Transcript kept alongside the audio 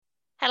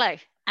Hello,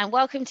 and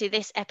welcome to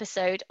this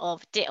episode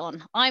of Dittin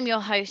On. I'm your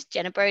host,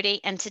 Jenna,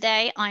 and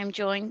today I am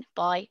joined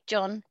by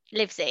John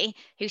Livesey,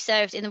 who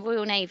served in the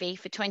Royal Navy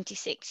for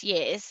 26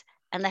 years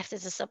and left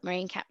as a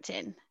submarine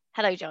captain.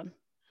 Hello, John.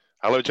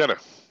 Hello, Jenna.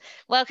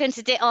 Welcome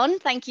to Dittin On.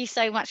 Thank you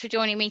so much for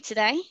joining me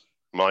today.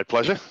 My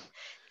pleasure.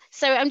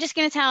 So I'm just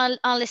going to tell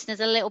our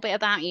listeners a little bit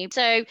about you.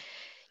 So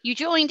you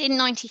joined in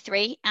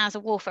 93 as a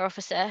warfare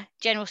officer,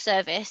 general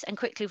service, and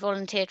quickly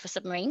volunteered for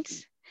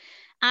submarines.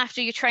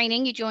 After your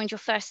training, you joined your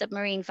first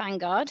submarine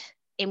Vanguard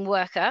in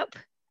workup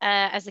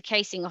as a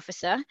casing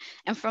officer,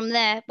 and from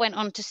there went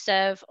on to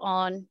serve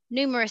on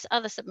numerous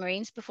other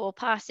submarines before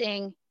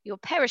passing your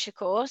perisher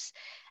course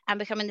and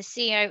becoming the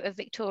CEO of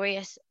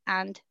Victorious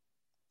and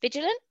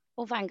Vigilant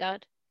or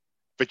Vanguard?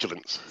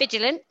 Vigilant.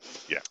 Vigilant.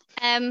 Yeah.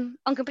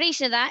 On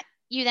completion of that,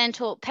 you then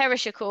taught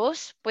perisher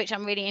course, which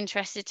I'm really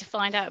interested to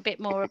find out a bit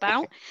more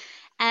about.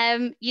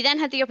 You then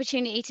had the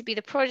opportunity to be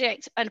the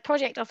project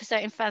officer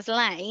in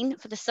Faslane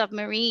for the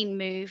submarine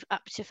move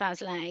up to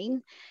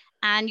Faslane.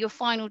 And your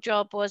final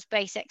job was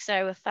base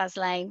XO of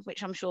Faslane,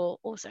 which I'm sure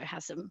also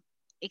has some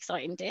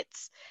exciting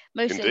bits.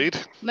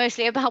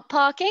 Mostly about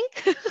parking.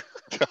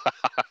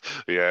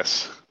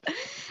 Yes.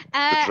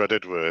 The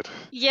dreaded word.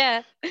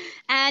 Yeah.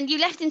 And you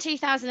left in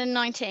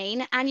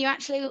 2019 and you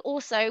actually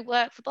also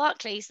work for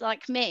Barclays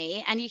like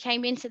me, and you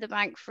came into the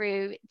bank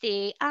through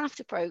the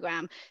after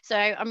program. So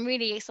I'm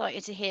really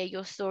excited to hear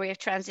your story of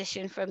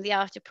transition from the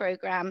after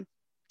program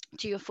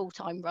to your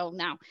full-time role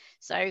now.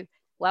 So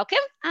welcome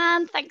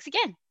and thanks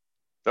again.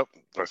 Yep,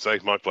 I say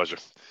my pleasure.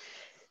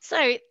 So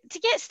to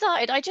get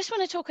started, I just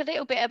want to talk a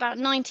little bit about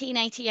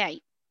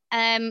 1988.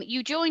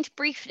 You joined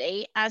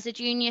briefly as a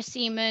junior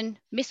seaman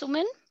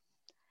missileman.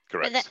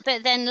 Correct.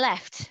 But then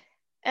left.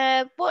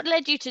 What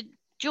led you to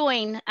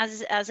join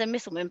as a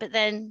missileman, but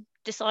then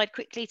decide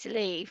quickly to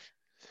leave?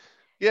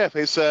 Yeah,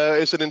 it's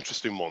an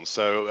interesting one.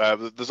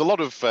 So there's a lot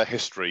of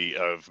history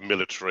of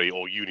military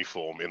or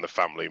uniform in the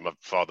family. My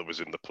father was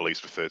in the police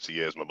for 30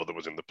 years. My mother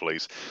was in the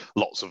police.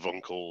 Lots of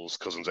uncles,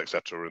 cousins,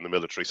 etc. were in the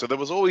military. So there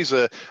was always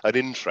an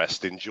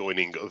interest in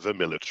joining the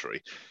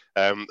military.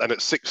 And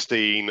at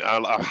 16,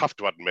 I have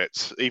to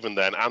admit, even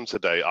then and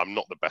today, I'm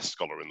not the best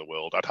scholar in the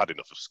world. I'd had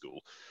enough of school.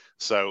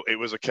 So it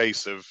was a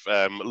case of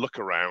look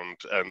around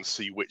and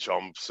see which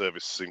armed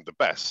service seemed the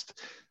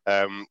best.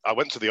 I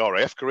went to the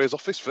RAF careers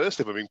office first,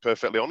 if I'm being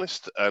perfectly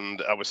honest,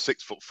 and I was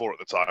 6'4" at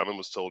the time and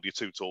was told you're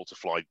too tall to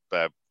fly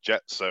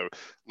jets, so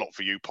not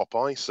for you,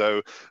 Popeye.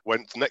 So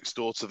went next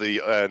door to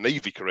the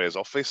Navy careers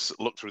office,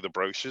 looked through the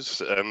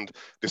brochures and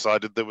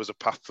decided there was a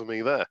path for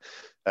me there.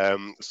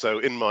 So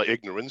in my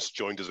ignorance,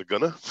 joined as a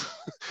gunner.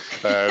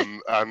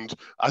 And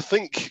I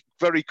think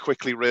very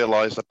quickly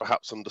realised I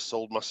perhaps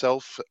undersold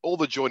myself. All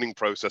the joining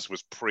process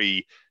was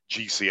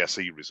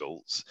pre-GCSE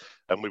results,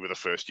 and we were the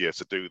first year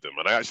to do them,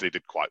 and I actually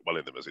did quite well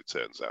in them, as it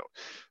turns out.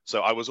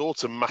 So I was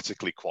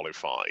automatically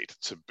qualified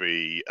to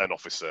be an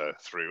officer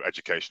through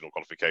educational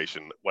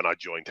qualification when I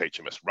joined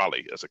HMS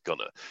Raleigh as a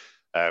gunner.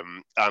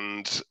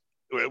 And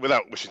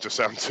without wishing to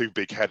sound too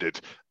big-headed,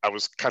 I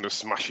was kind of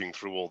smashing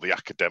through all the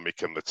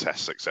academic and the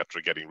tests,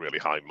 etc., getting really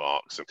high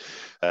marks. And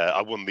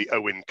I won the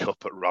Owen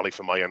Cup at Raleigh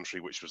for my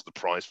entry, which was the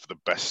prize for the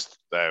best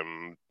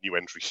new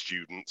entry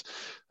student.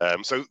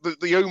 So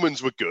the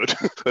omens were good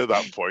at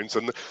that point.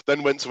 And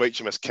then went to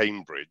HMS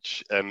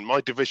Cambridge, and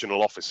my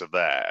divisional officer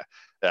there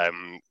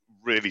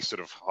really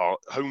sort of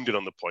honed in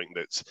on the point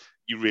that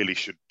you really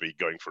should be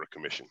going for a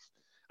commission.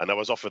 And I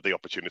was offered the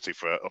opportunity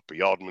for an upper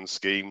yardman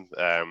scheme,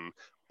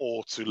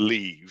 or to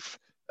leave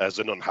as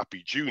an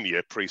unhappy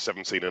junior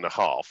pre-17 and a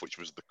half, which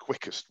was the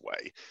quickest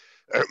way.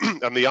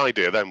 And the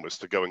idea then was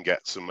to go and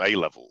get some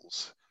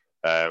A-levels,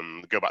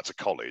 go back to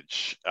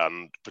college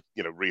and,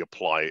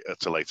 reapply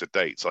at a later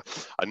date. So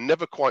I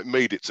never quite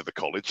made it to the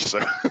college. So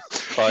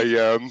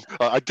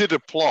I did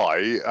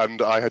apply,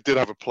 and I did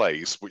have a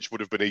place, which would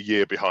have been a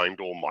year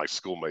behind all my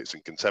schoolmates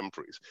and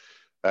contemporaries.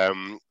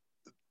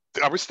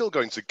 I was still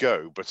going to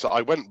go, but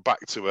I went back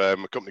to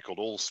a company called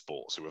All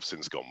Sports, who have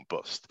since gone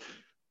bust.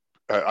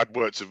 I'd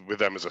worked with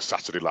them as a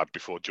Saturday lad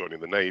before joining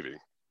the Navy.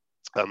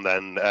 And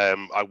then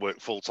I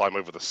worked full-time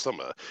over the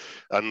summer.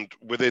 And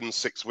within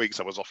 6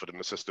 weeks, I was offered an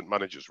assistant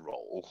manager's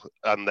role.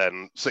 And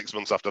then 6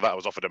 months after that, I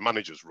was offered a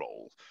manager's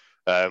role.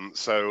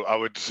 So I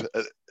would,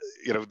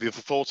 the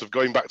thought of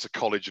going back to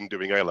college and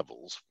doing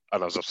A-levels,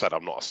 and as I've said,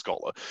 I'm not a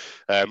scholar,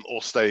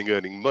 or staying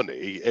earning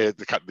money,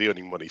 the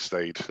earning money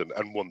stayed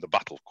and won the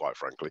battle, quite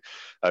frankly.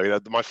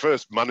 My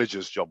first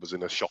manager's job was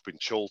in a shop in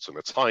Chorlton,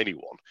 a tiny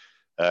one.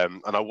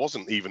 And I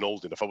wasn't even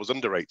old enough. I was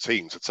under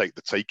 18 to take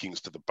the takings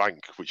to the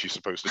bank, which you're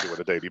supposed to do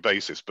on a daily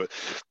basis. But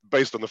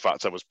based on the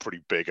fact I was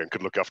pretty big and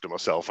could look after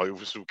myself, I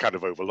was kind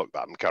of overlooked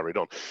that and carried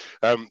on.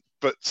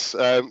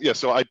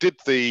 So I did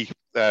the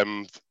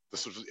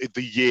sort of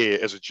the year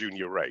as a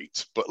junior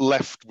rate, but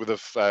left with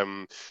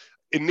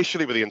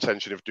initially with the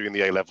intention of doing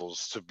the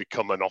A-levels to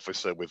become an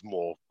officer with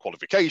more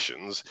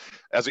qualifications.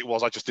 As it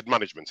was, I just did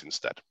management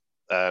instead.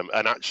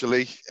 And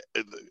actually,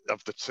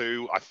 of the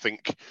two, I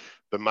think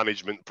the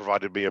management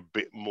provided me a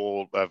bit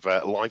more of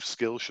life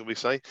skills, shall we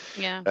say.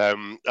 Yeah.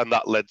 And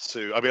that led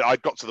to, I mean, I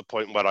got to the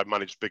point where I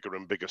managed bigger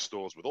and bigger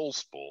stores with all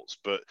sports,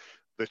 but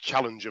the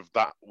challenge of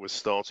that was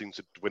starting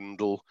to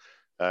dwindle.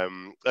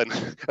 And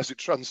as it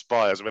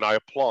transpires, I mean, I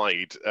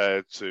applied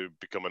to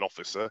become an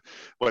officer,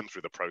 went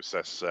through the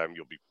process.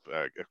 You'll be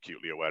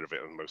acutely aware of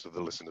it, and most of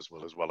the listeners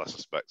will as well, I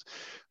suspect.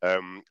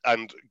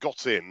 And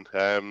got in.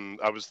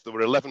 There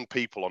were 11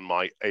 people on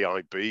my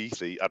AIB,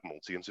 the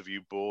Admiralty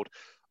Interview Board.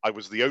 I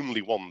was the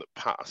only one that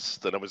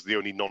passed, and I was the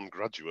only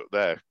non-graduate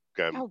there.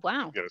 Oh,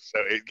 wow. So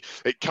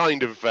it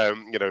kind of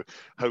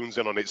hones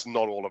in on, it's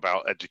not all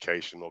about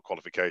education or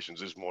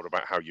qualifications. It's more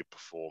about how you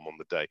perform on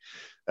the day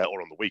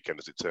or on the weekend,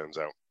 as it turns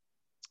out.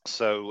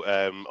 So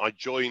I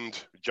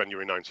joined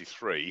January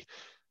 93.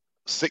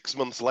 6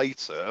 months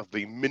later,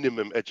 the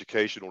minimum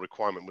educational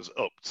requirement was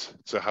upped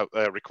to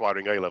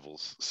requiring A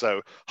levels.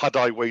 So had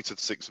I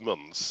waited 6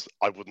 months,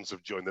 I wouldn't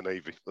have joined the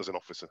Navy as an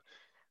officer.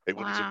 It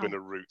wouldn't have been a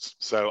route.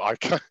 So I,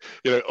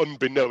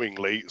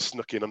 unbeknowingly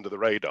snuck in under the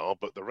radar,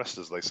 but the rest,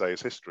 as they say,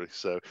 is history.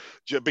 So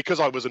because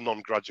I was a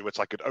non-graduate,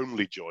 I could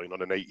only join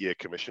on an 8-year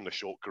commission, a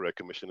short career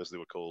commission, as they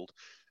were called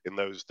in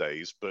those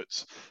days.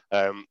 But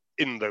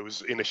in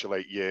those initial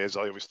 8 years,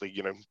 I obviously,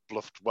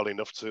 bluffed well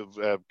enough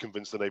to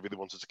convince the Navy they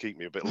wanted to keep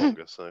me a bit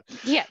longer. So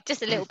yeah,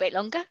 just a little bit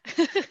longer.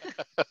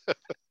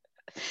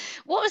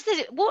 What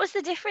was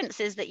the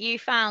differences that you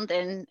found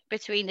then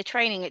between the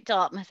training at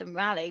Dartmouth and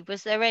Raleigh?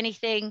 Was there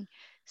anything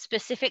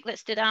specific that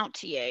stood out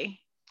to you?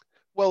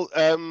 Well,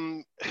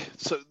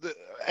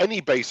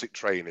 any basic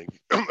training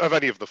of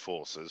any of the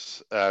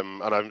forces,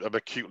 and I'm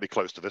acutely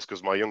close to this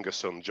because my younger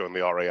son joined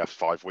the RAF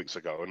 5 weeks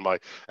ago, and my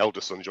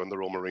elder son joined the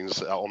Royal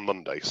Marines on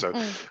Monday. So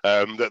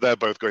they're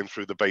both going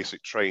through the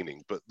basic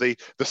training. But the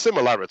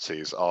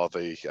similarities are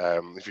if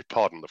you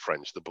pardon the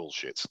French, the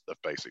bullshit of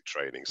basic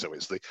training. So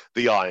it's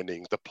the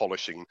ironing, the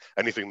polishing,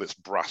 anything that's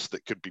brass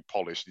that could be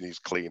polished needs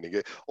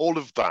cleaning. All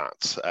of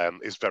that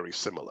is very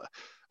similar.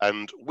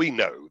 And we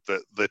know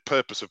that the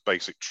purpose of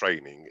basic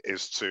training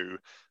is to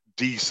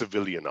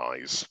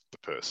de-civilianize the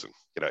person.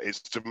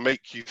 It's to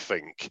make you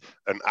think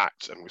and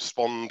act and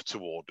respond to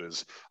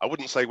orders. I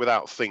wouldn't say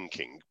without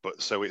thinking, but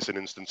so it's an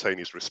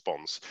instantaneous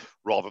response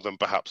rather than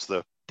perhaps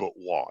the but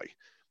why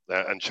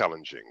and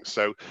challenging.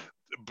 So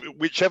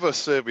whichever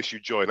service you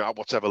join at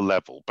whatever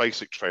level,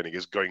 basic training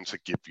is going to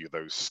give you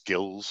those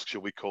skills,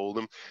 shall we call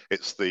them.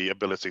 It's the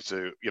ability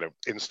to,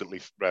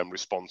 instantly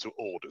respond to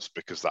orders,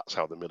 because that's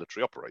how the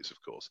military operates, of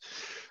course.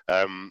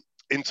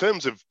 In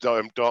terms of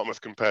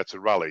Dartmouth compared to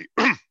Raleigh,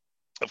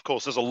 of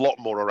course, there's a lot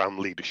more around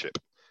leadership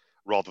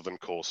rather than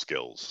core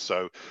skills.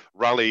 So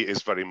Raleigh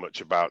is very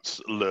much about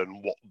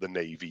learn what the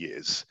Navy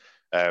is.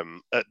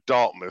 At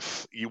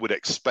Dartmouth, you would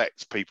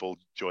expect people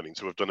joining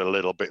to have done a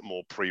little bit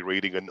more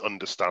pre-reading and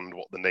understand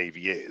what the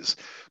Navy is,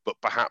 but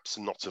perhaps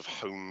not have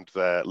honed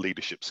their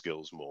leadership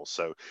skills more.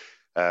 So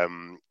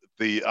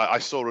I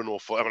saw an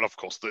awful, of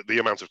course, the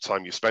amount of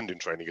time you spend in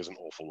training is an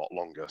awful lot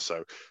longer.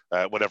 So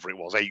whatever it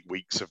was, 8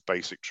 weeks of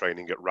basic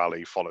training at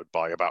Raleigh, followed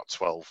by about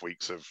 12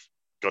 weeks of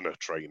gunner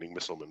training,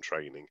 missileman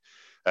training.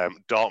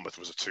 Dartmouth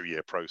was a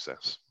 2-year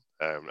process.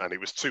 And it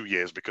was 2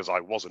 years because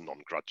I was a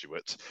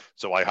non-graduate.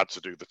 So I had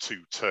to do the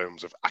 2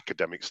 terms of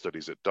academic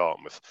studies at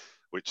Dartmouth,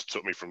 which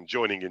took me from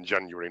joining in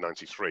January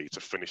 93 to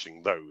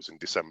finishing those in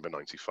December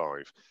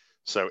 95.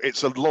 So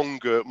it's a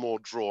longer, more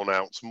drawn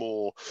out,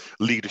 more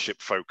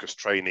leadership focused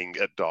training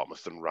at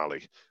Dartmouth than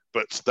Raleigh.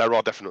 But there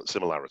are definite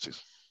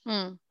similarities.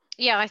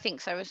 Yeah, I think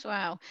so as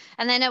well.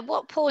 And then at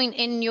what point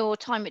in your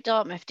time at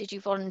Dartmouth did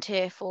you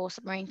volunteer for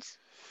submarines?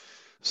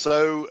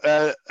 So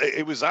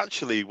it was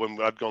actually when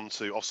I'd gone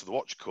to Officer of the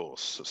Watch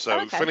course.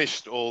 So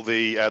finished all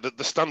the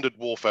standard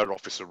warfare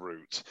officer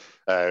route.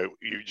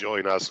 You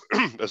join as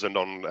as a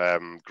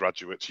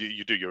non-graduate.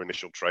 You do your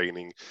initial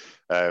training.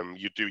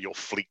 You do your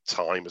fleet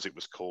time, as it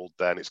was called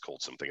then. It's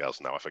called something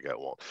else now. I forget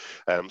what.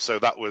 So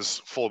that was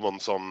 4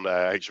 months on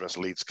HMS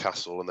Leeds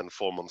Castle, and then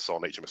 4 months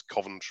on HMS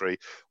Coventry.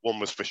 One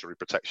was fishery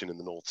protection in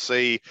the North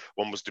Sea.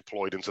 One was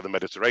deployed into the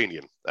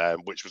Mediterranean,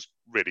 which was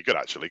really good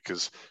actually,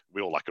 because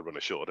we all like a run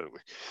ashore, don't we?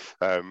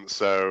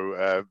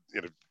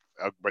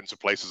 I went to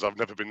places I've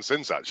never been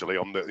since, actually,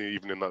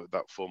 even in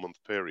that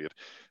 4-month period.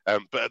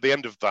 But at the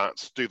end of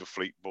that, do the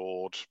fleet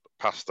board,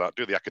 past that,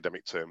 do the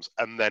academic terms,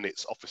 and then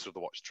it's Officer of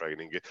the Watch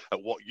training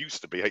at what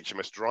used to be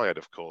HMS Dryad,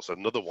 of course,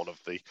 another one of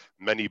the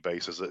many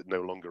bases that no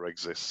longer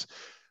exists.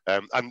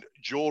 And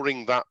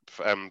during that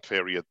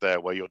period there,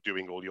 where you're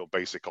doing all your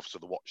basic Officer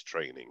of the Watch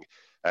training,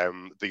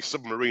 the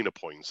submarine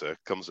appointer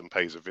comes and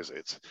pays a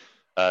visit.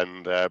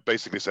 And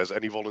basically says,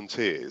 any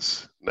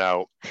volunteers?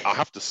 Now, I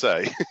have to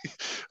say,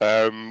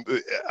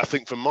 I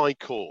think for my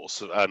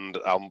course, and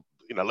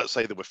let's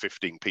say there were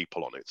 15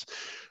 people on it,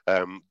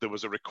 there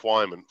was a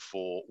requirement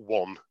for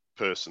 1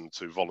 person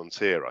to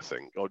volunteer, I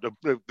think. Or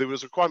there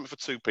was a requirement for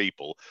 2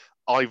 people.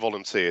 I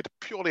volunteered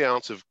purely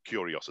out of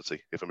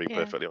curiosity, if I'm being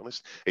perfectly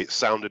honest. It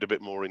sounded a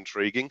bit more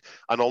intriguing.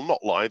 And I'll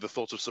not lie, the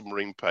thought of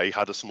submarine pay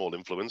had a small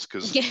influence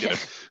because,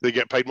 they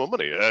get paid more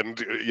money. And,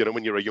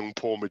 when you're a young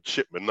poor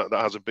midshipman, that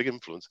has a big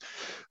influence.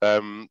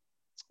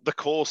 The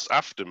course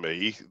after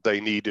me, they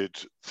needed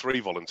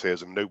 3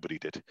 volunteers and nobody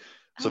did.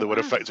 So there were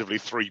effectively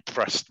 3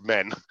 pressed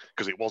men,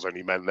 because it was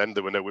only men then,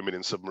 there were no women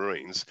in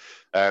submarines,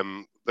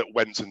 that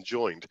went and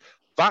joined.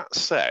 That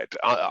said,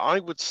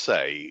 I would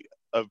say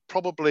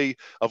probably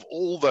of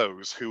all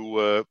those who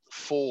were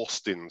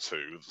forced into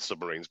the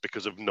submarines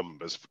because of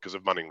numbers, because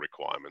of manning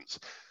requirements,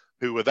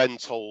 who were then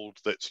told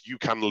that you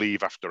can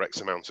leave after X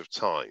amount of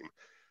time,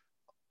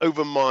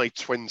 over my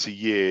 20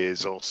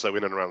 years or so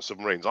in and around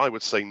submarines, I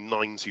would say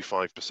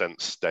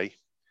 95% stay.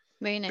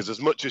 Because as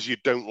much as you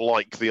don't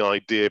like the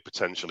idea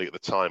potentially at the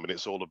time, and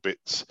it's all a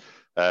bit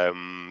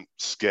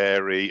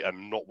scary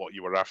and not what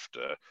you were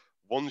after,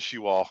 once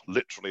you are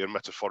literally and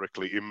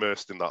metaphorically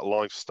immersed in that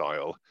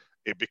lifestyle,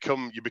 you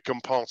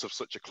become part of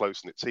such a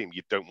close-knit team,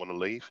 you don't want to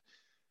leave.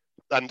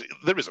 And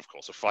there is, of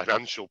course, a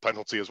financial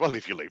penalty as well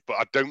if you leave, but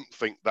I don't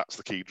think that's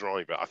the key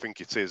driver. I think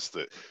it is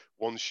that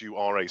once you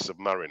are a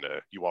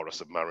submariner, you are a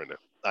submariner.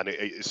 And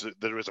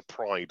there is a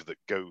pride that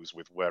goes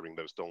with wearing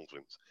those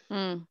dolphins.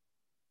 Mm.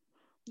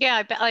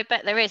 Yeah, I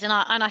bet there is. And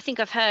I think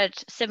I've heard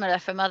similar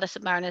from other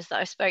submariners that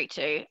I spoke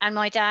to. And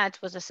my dad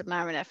was a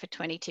submariner for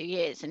 22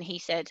 years. And he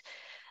said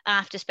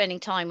after spending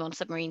time on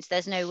submarines,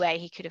 there's no way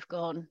he could have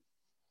gone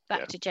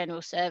back to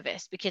general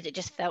service because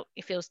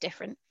it feels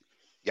different.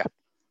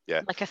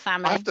 Yeah, like a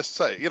family. I have to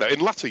say, in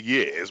latter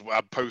years,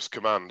 post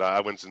command, I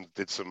went and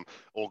did some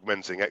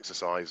augmenting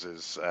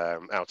exercises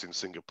out in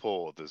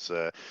Singapore. There's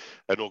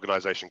an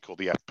organisation called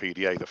the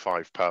FPDA, the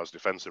Five Powers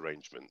Defence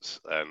Arrangements,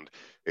 and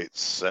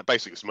it's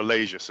basically it's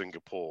Malaysia,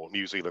 Singapore,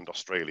 New Zealand,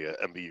 Australia,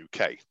 and the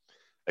UK.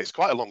 It's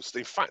quite a long.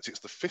 In fact,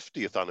 it's the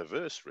 50th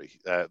anniversary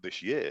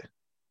this year,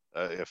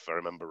 if I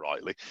remember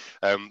rightly.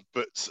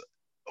 But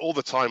all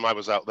the time I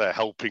was out there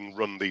helping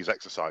run these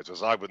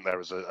exercises, I went there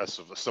as a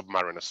sort of a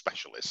submariner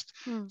specialist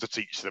to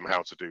teach them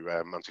how to do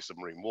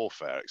anti-submarine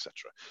warfare,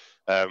 etc.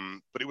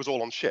 But it was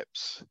all on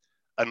ships.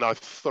 And I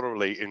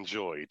thoroughly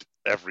enjoyed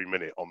every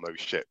minute on those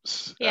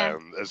ships,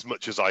 as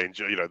much as I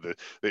enjoy,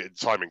 the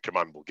time in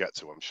command we'll get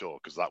to, I'm sure,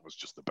 because that was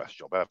just the best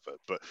job ever.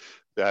 But,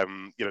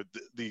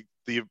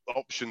 the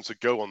option to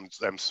go on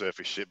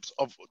surface ships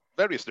of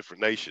various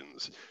different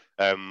nations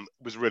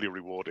was really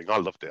rewarding. I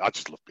loved it. I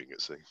just loved being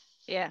at sea.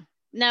 Yeah.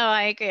 No,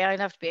 I agree. I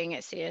loved being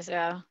at sea as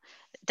well.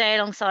 A day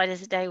alongside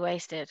is a day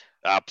wasted.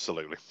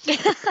 Absolutely.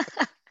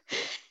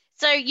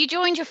 So you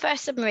joined your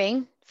first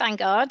submarine,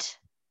 Vanguard,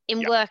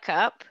 in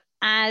workup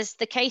as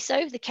the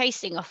CASO, the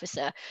casing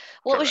officer.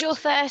 What was your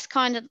first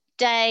kind of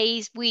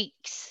days,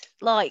 weeks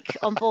like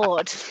on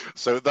board?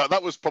 So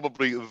that was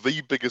probably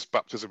the biggest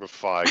baptism of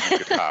fire you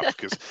could have,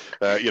 because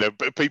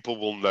people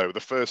will know the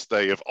first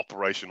day of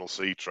operational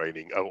sea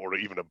training, or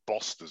even a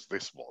BOST as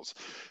this was,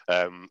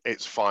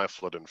 it's fire,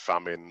 flood, and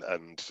famine.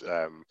 And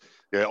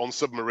on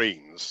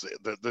submarines,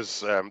 there's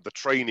the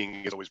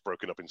training is always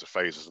broken up into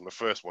phases, and the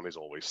first one is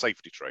always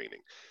safety training.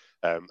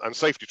 And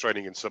safety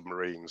training in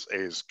submarines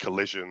is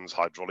collisions,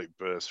 hydraulic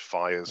bursts,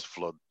 fires,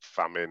 flood,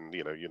 famine,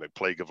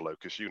 plague of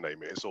locusts, you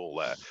name it, it's all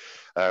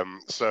there.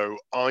 So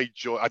I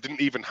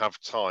didn't even have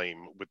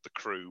time with the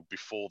crew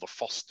before the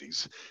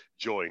Fosties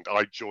joined.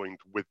 I joined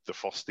with the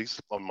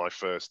Fosties on my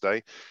first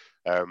day.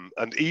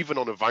 And even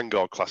on a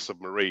Vanguard class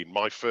submarine,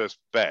 my first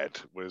bed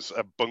was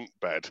a bunk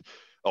bed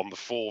on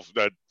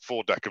the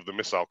foredeck of the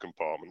missile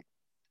compartment,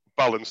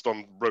 balanced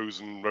on rows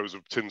and rows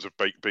of tins of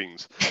baked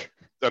beans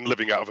and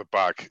living out of a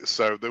bag.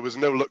 So there was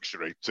no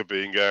luxury to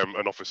being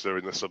an officer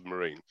in the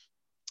submarine,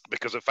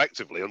 because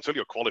effectively, until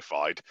you're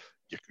qualified,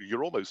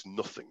 you're almost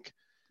nothing.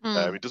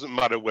 It doesn't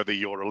matter whether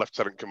you're a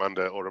lieutenant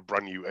commander or a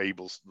brand new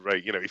able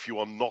rate. If you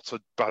are not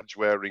a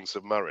badge-wearing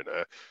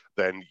submariner,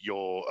 then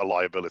you're a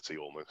liability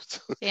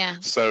almost. Yeah.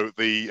 So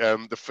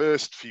the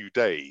first few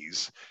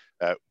days,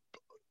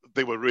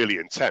 they were really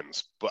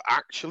intense. But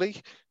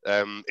actually,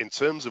 in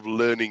terms of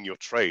learning your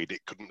trade,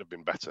 it couldn't have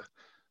been better,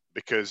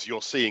 because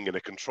you're seeing in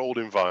a controlled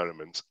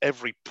environment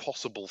every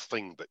possible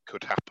thing that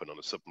could happen on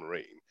a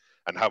submarine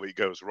and how it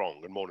goes wrong,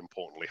 and more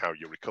importantly, how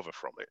you recover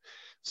from it.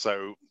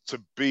 So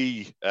to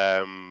be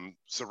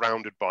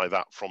surrounded by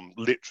that from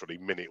literally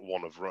minute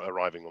one of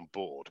arriving on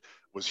board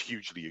was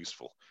hugely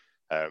useful.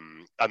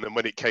 And then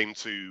when it came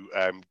to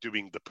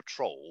doing the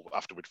patrol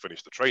after we'd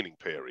finished the training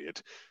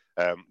period,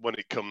 when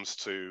it comes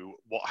to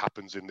what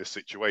happens in this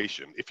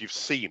situation, if you've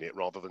seen it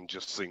rather than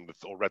just seen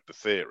or read the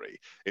theory,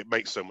 it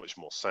makes so much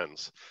more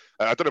sense.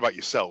 I don't know about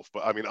yourself,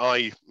 but I mean,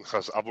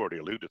 as I've already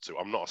alluded to,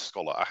 I'm not a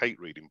scholar. I hate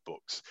reading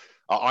books.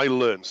 I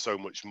learn so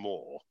much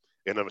more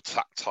in a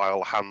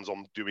tactile,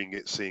 hands-on, doing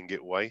it, seeing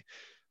it way.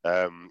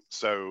 And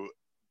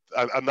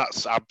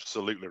that's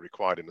absolutely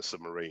required in a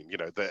submarine.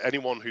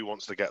 Anyone who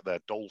wants to get their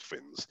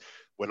dolphins,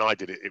 when I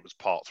did it, it was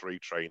Part 3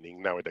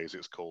 training. Nowadays,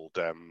 it's called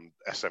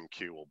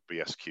SMQ or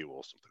BSQ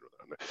or something like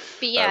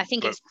But yeah, I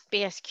think it's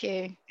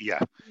BSQ. Yeah.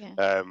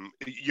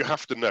 You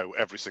have to know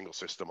every single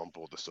system on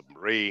board the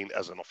submarine.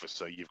 As an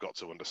officer, you've got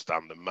to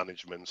understand the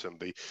management and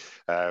the,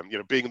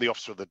 being the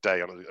officer of the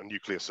day on a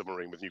nuclear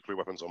submarine with nuclear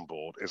weapons on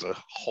board is a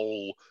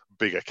whole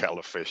bigger kettle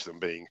of fish than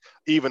being,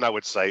 even I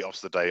would say,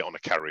 officer of the day on a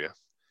carrier.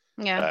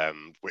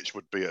 Which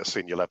would be at a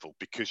senior level,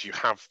 because you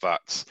have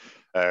that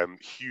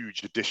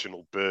huge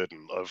additional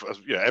burden of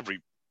every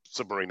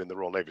submarine in the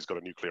Royal Navy has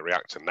got a nuclear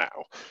reactor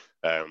now,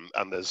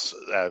 and there's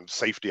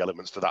safety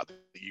elements to that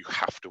you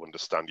have to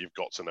understand. You've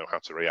got to know how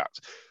to react.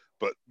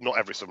 But not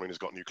every submarine has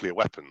got nuclear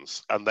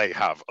weapons, and they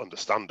have,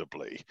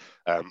 understandably,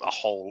 a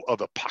whole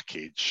other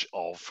package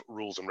of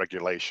rules and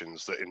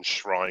regulations that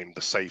enshrine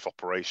the safe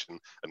operation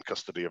and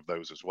custody of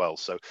those as well.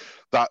 So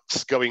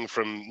that's going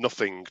from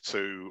nothing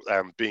to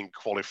being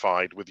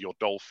qualified with your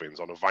dolphins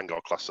on a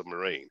Vanguard class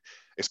submarine.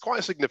 It's quite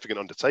a significant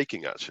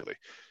undertaking, actually.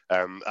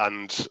 Like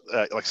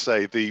I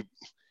say,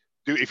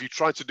 if you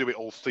try to do it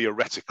all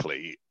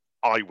theoretically,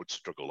 I would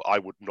struggle. I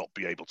would not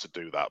be able to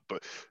do that.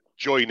 But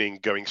joining,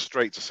 going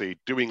straight to sea,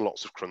 doing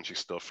lots of crunchy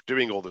stuff,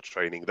 doing all the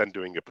training, then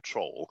doing a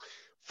patrol.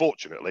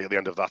 Fortunately, at the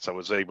end of that, I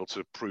was able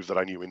to prove that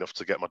I knew enough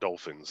to get my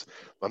dolphins.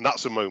 And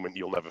that's a moment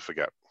you'll never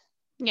forget.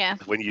 Yeah.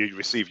 When you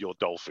receive your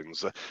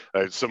dolphins,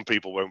 some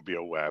people won't be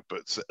aware,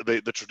 but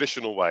the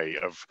traditional way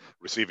of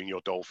receiving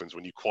your dolphins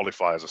when you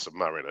qualify as a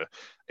submariner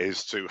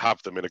is to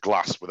have them in a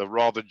glass with a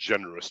rather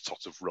generous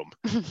tot of rum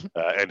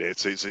in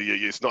it.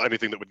 It's not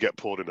anything that would get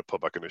poured in a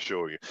pub, I can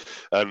assure you.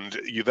 And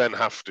you then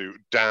have to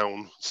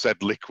down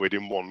said liquid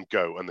in one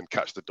go and then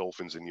catch the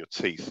dolphins in your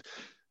teeth.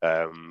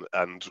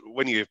 And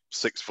when you're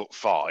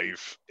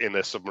 6'5" in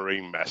a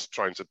submarine mess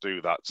trying to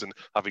do that and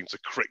having to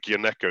crick your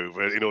neck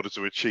over in order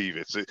to achieve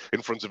it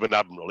in front of an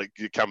admiral,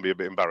 it can be a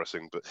bit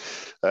embarrassing.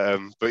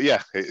 But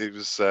yeah, it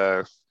was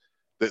the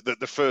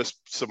first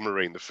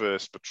submarine, the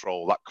first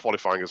patrol, that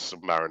qualifying as a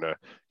submariner,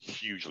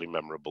 hugely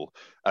memorable.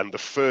 And the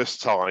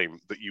first time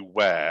that you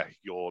wear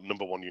your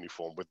number one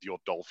uniform with your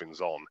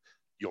dolphins on,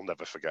 you'll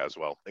never forget as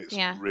well. It's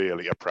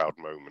really a proud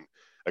moment.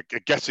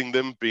 Getting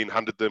them, being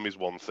handed them is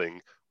one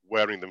thing.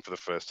 Wearing them for the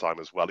first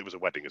time as well. It was a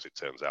wedding, as it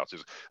turns out. It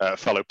was a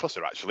fellow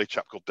pusser, actually, a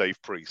chap called Dave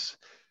Priest.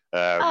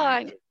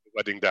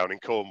 Wedding down in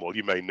Cornwall.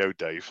 You may know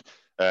Dave.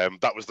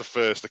 That was the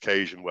first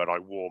occasion where I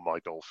wore my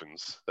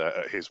dolphins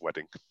at his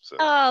wedding. So.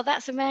 Oh,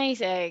 that's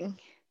amazing.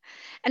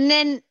 And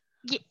then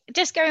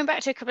just going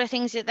back to a couple of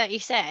things that you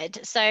said.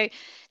 So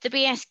the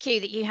BSQ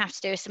that you have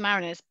to do as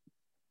submariners,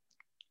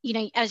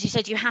 as you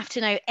said, you have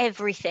to know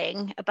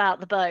everything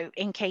about the boat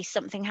in case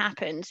something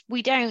happens.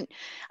 We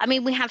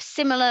have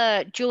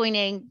similar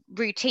joining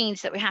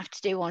routines that we have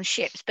to do on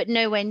ships, but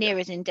nowhere near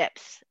as in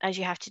depth as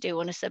you have to do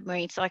on a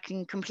submarine. So I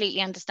can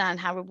completely understand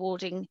how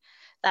rewarding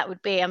that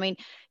would be. I mean,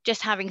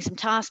 just having some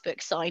task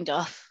books signed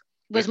off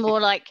was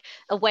more like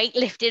a weight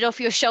lifted off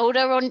your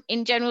shoulder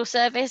in general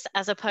service,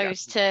 as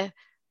opposed to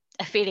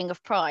a feeling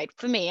of pride,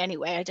 for me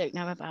anyway. I don't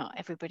know about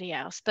everybody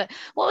else, but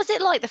what was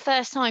it like the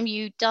first time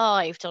you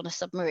dived on a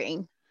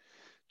submarine?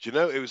 Do you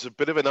know, it was a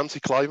bit of an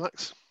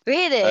anticlimax.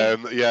 Really?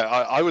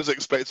 I was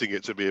expecting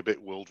it to be a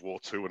bit World War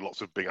II and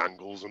lots of big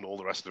angles and all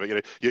the rest of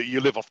it.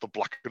 You live off the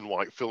black and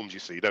white films you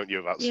see, don't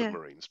you, about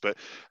submarines? But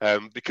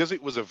because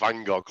it was a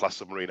Vanguard class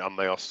submarine and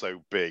they are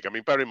so big, I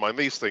mean, bear in mind,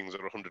 these things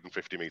are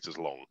 150 meters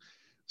long.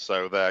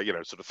 So they're,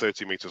 sort of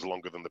 30 meters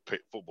longer than the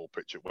football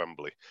pitch at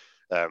Wembley.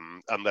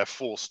 And they're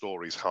 4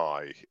 stories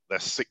high. They're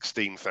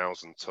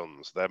 16,000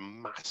 tons. They're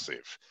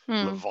massive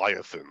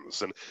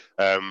leviathans. And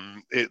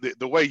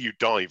the way you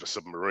dive a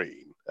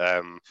submarine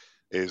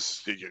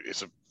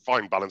it's a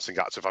fine balancing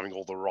act of having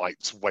all the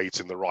right weight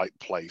in the right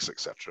place,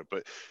 etc.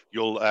 But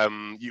you'll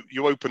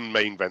you open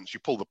main vents, you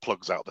pull the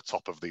plugs out the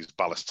top of these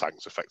ballast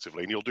tanks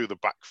effectively, and you'll do the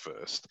back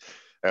first.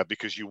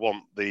 Because you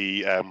want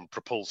the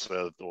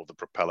propulsor or the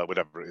propeller,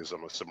 whatever it is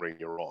on a submarine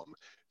you're on,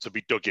 to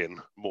be dug in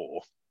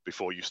more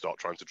before you start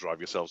trying to drive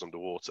yourselves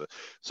underwater.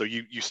 So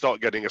you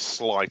start getting a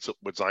slight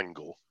upwards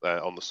angle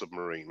on the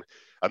submarine,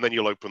 and then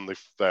you'll open the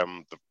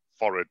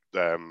forward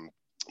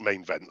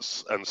main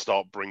vents and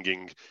start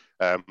bringing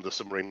the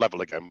submarine level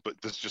again, but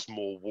there's just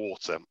more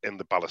water in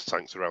the ballast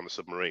tanks around the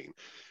submarine.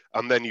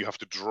 And then you have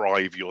to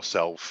drive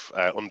yourself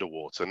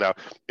underwater. Now,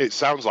 it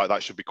sounds like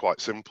that should be quite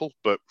simple,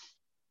 but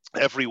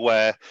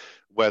everywhere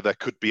where there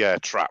could be air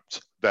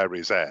trapped, there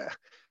is air.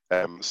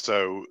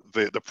 So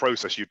the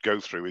process you'd go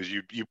through is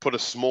you put a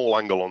small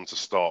angle on to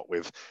start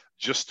with,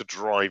 just to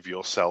drive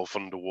yourself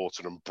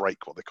underwater and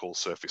break what they call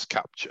surface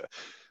capture.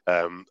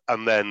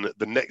 And then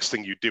the next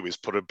thing you do is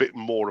put a bit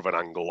more of an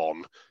angle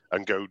on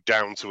and go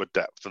down to a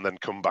depth and then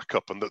come back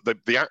up. And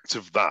the act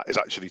of that is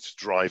actually to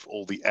drive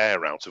all the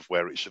air out of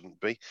where it shouldn't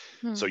be.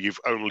 So you've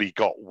only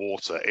got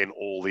water in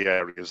all the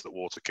areas that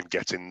water can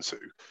get into.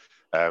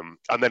 And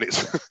then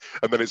it's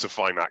and then it's a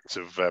fine act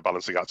of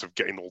balancing act of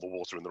getting all the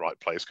water in the right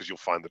place, because you'll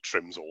find the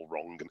trim's all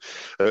wrong.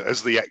 And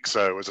as the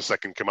XO, as a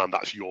second command,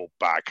 that's your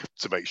bag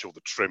to make sure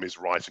the trim is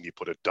right, and you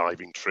put a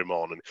diving trim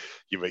on, and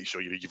you make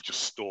sure you've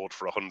just stored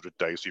for 100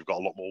 days, so you've got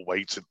a lot more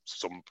weight in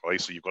some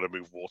place, so you've got to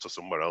move water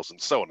somewhere else,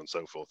 and so on and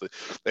so forth.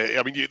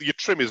 I mean, your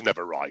trim is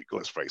never right,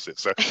 let's face it.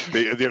 So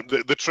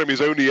the trim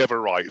is only ever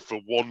right for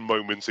one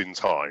moment in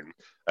time,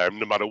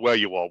 no matter where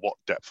you are, what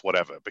depth,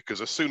 whatever,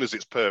 because as soon as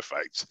it's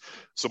perfect,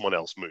 someone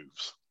else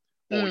moves,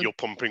 or you're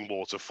pumping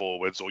water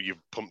forwards, or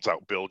you've pumped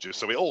out bilges,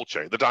 so it all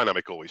changes. The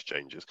dynamic always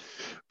changes.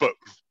 But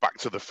back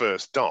to the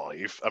first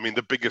dive, I mean,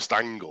 the biggest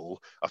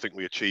angle I think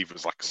we achieved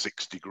was like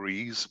 6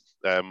 degrees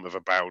of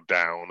a bow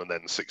down, and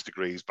then 6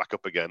 degrees back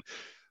up again.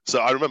 So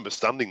I remember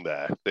standing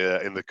there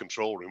in the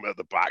control room at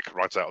the back,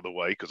 right out of the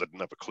way, because I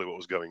didn't have a clue what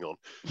was going on,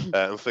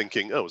 and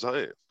thinking, oh, is that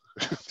it?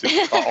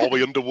 Are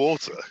we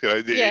underwater?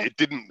 It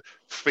didn't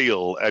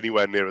feel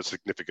anywhere near as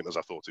significant as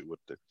I thought it would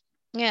do.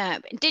 Yeah.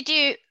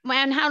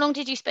 How long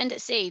did you spend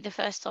at sea the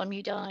first time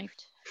you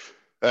dived?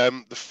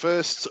 The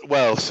first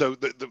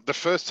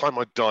time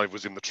I dived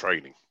was in the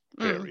training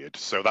period.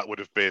 So that would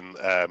have been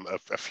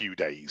a few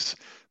days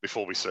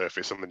before we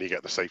surface, and then you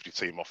get the safety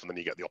team off, and then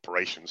you get the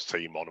operations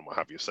team on, and what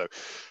have you. So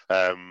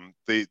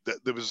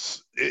there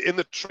was, in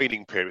the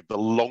training period, the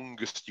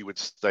longest you would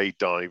stay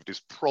dived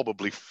is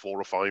probably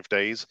 4 or 5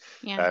 days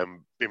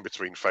in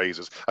between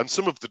phases. And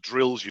some of the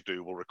drills you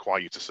do will require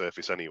you to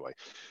surface anyway.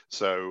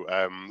 So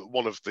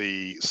one of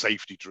the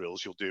safety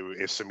drills you'll do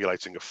is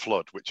simulating a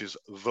flood, which is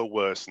the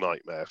worst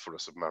nightmare for a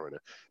submariner.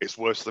 It's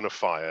worse than a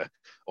fire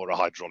or a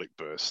hydraulic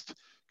burst,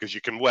 because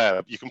you can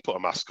put a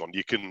mask on,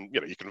 you can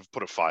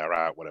put a fire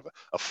out, whatever.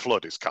 A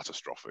flood is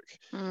catastrophic.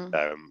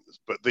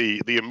 But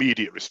the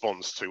immediate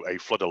response to a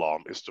flood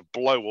alarm is to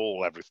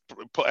blow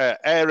put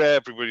air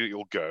everywhere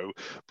you'll go,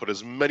 put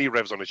as many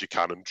revs on as you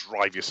can, and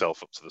drive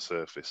yourself up to the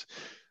surface.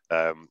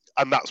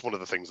 And that's one of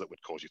the things that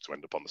would cause you to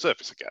end up on the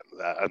surface again.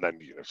 And then,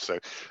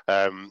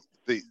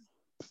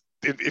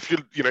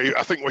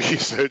 I think what you're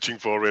searching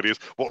for really is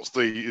what's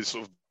the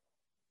sort of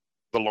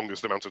the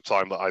longest amount of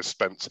time that I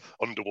spent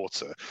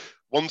underwater.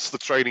 Once the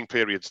training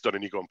period's done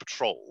and you go on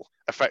patrol,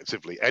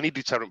 effectively, any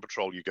deterrent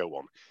patrol you go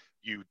on,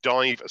 you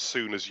dive as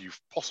soon as you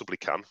possibly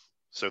can,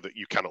 so that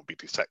you cannot be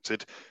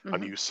detected,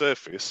 and you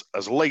surface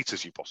as late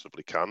as you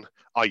possibly can,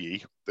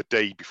 i.e. the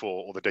day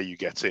before or the day you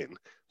get in,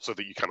 so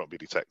that you cannot be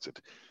detected.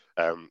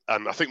 And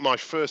I think my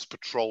first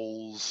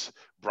patrols,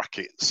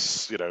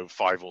 brackets,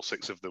 5 or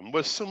 6 of them,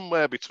 were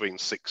somewhere between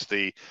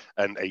 60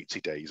 and 80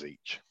 days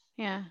each.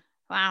 Yeah.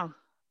 Wow.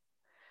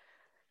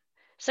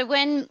 So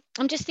when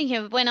I'm just thinking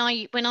of when I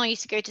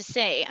used to go to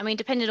sea, I mean,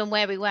 depending on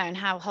where we were and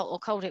how hot or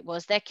cold it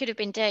was, there could have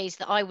been days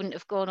that I wouldn't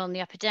have gone on the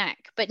upper deck.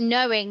 But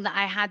knowing that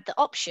I had the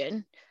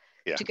option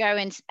to go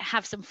and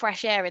have some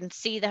fresh air and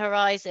see the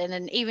horizon,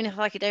 and even if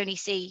I could only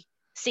see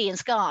sea and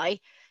sky,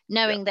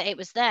 knowing that it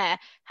was there,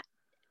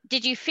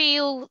 did you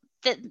feel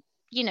that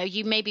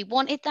you maybe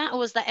wanted that, or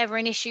was that ever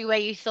an issue where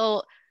you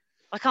thought,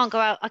 I can't go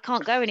out, I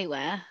can't go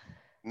anywhere?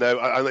 No,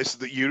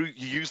 and you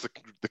used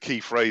the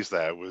key phrase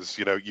there was,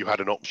 you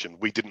had an option.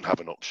 We didn't have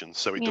an option,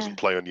 so it doesn't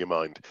play on your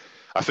mind.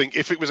 I think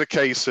if it was a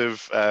case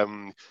of,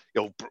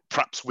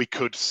 perhaps we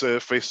could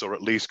surface or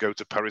at least go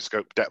to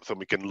periscope depth and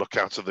we can look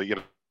out of the,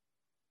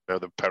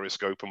 the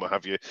periscope and what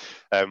have you,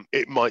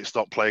 it might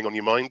start playing on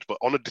your mind. But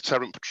on a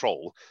deterrent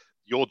patrol,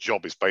 your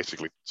job is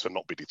basically to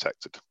not be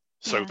detected,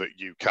 so that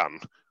you can,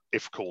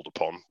 if called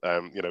upon,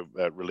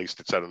 release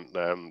deterrent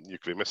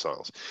nuclear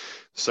missiles.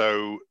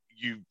 So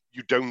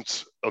you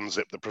don't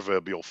unzip the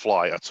proverbial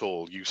fly at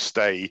all. You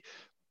stay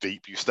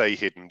deep, you stay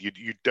hidden,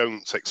 you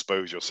don't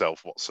expose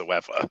yourself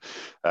whatsoever.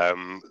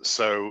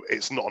 So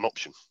it's not an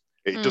option.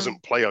 It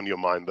doesn't play on your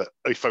mind that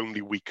if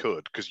only we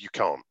could, because you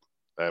can't.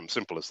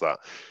 Simple as that.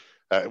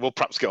 We'll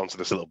perhaps get onto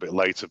this a little bit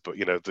later, but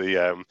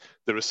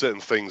there are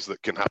certain things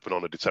that can happen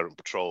on a deterrent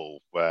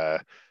patrol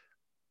where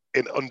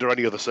under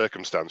any other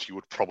circumstance you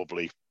would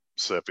probably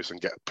surface and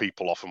get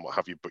people off and what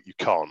have you, but you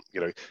can't.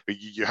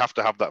 You have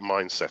to have that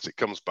mindset. It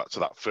comes back to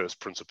that first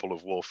principle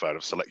of warfare,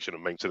 of selection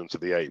and maintenance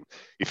of the aim.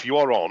 If you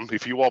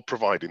are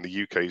providing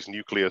the UK's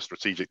nuclear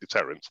strategic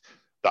deterrent,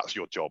 that's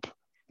your job.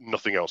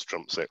 Nothing else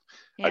trumps it.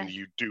 And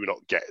you do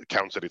not get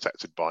counter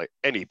detected by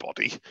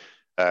anybody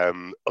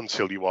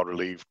until you are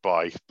relieved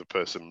by the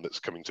person that's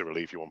coming to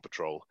relieve you on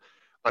patrol.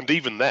 And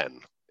even then,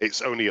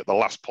 it's only at the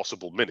last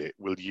possible minute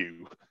will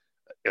you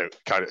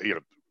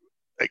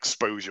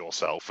expose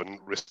yourself and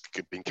risk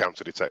being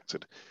counter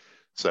detected.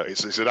 So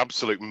it's an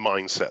absolute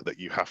mindset that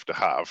you have to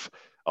have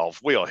of,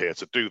 we are here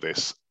to do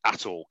this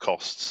at all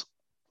costs,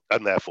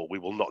 and therefore we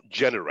will not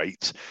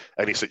generate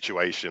any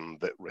situation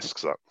that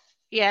risks that.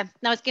 Yeah,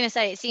 I was going to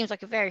say, it seems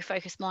like a very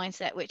focused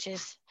mindset, which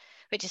is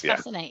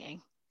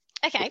fascinating.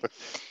 Okay,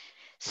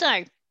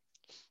 so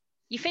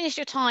you finished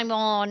your time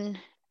on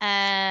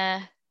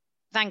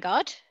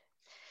Vanguard.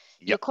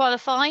 You're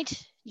qualified.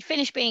 You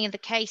finished being in the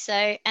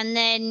CASO, and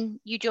then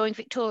you joined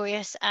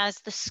Victorious as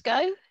the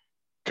SCO?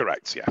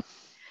 Correct, yeah.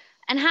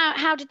 And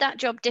how did that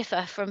job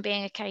differ from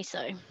being a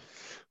CASO?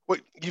 Well,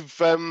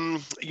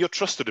 you're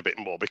trusted a bit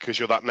more because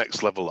you're that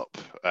next level up,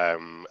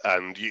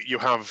 and you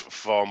have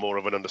far more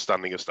of an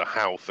understanding as to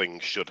how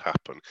things should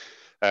happen.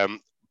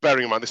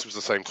 Bearing in mind this was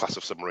the same class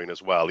of submarine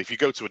as well. If you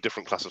go to a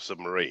different class of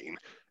submarine,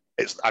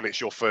 it's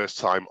your first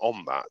time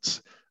on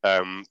that,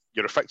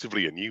 you're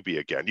effectively a newbie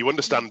again. You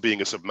understand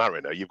being a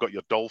submariner, you've got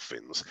your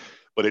dolphins,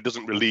 but it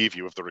doesn't relieve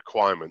you of the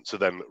requirement to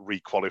then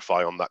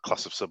requalify on that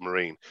class of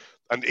submarine.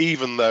 And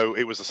even though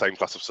it was the same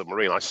class of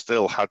submarine, I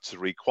still had to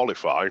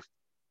requalify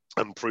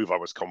and prove I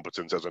was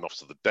competent as an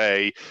officer of the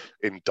day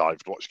in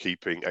dived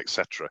watchkeeping,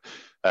 etc.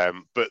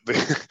 But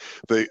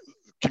the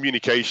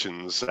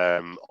communications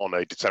on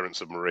a deterrent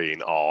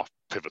submarine are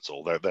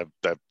pivotal.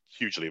 They're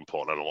hugely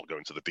important. I won't go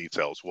into the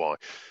details why,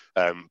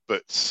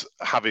 but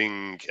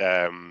having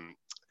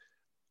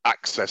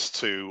access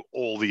to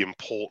all the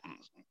important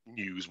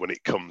news when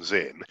it comes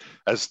in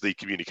as the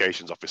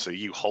communications officer,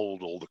 you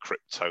hold all the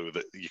crypto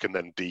that you can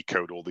then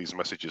decode all these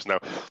messages. Now,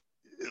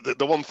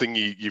 the one thing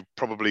you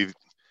probably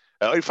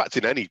in fact,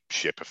 in any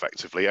ship,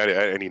 effectively,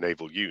 any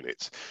naval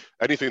unit,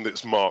 anything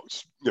that's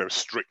marked,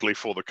 strictly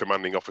for the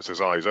commanding officer's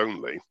eyes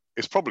only,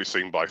 is probably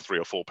seen by 3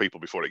 or 4 people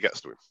before it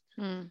gets to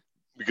him,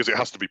 because it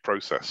has to be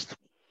processed,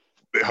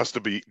 it has to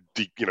be,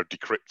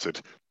 decrypted,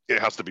 it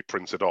has to be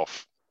printed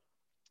off.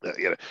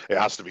 It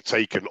has to be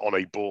taken on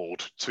a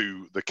board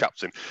to the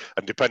captain,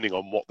 and depending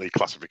on what the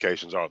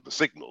classifications are of the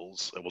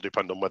signals, it will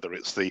depend on whether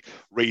it's the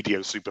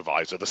radio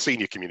supervisor, the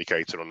senior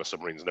communicator on a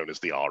submarine is known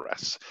as the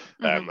RS.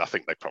 I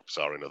think they perhaps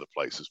are in other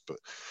places, but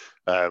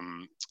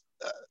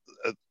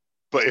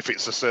if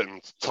it's a certain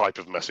type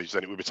of message,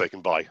 then it would be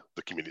taken by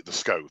the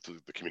SCO,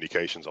 the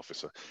communications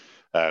officer.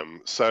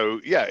 So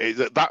yeah,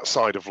 that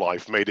side of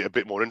life made it a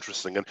bit more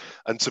interesting.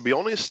 And to be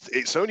honest,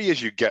 it's only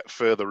as you get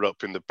further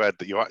up in the bed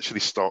that you actually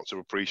start to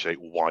appreciate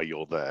why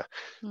you're there.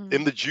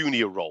 In the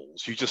junior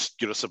roles, you're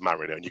a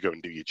submariner and you go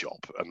and do your job,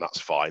 and that's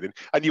fine.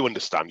 And you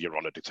understand you're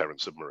on a deterrent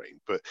submarine.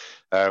 But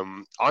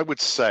I would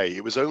say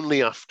it was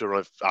only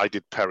after I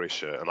did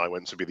Perisher and I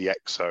went to be the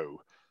XO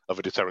of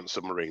a deterrent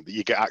submarine that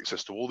you get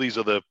access to all these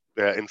other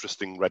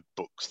interesting red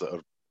books that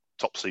are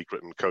top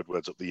secret and code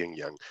words up the yin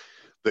yang,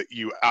 that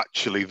you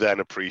actually then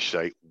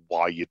appreciate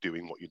why you're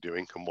doing what you're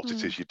doing and what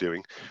it is you're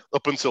doing.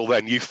 Up until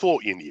then, you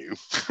thought you knew,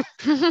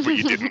 but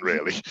you didn't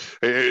really.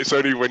 It's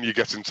only when you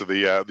get into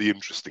the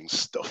interesting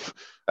stuff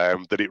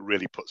that it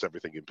really puts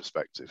everything in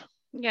perspective.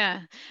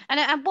 Yeah. And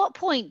at what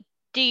point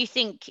do you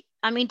think,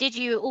 did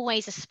you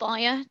always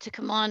aspire to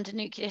command a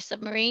nuclear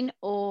submarine,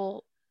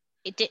 or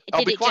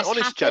I'll be quite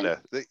honest, happen?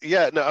 Jenna.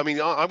 Yeah, no,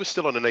 I was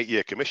still on an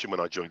 8-year commission when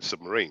I joined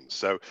submarines.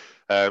 So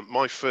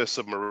my first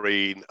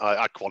submarine,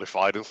 I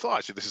qualified and thought,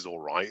 actually, this is all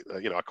right.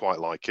 I quite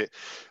like it.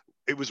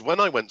 It was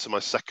when I went to my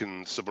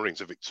second submarine,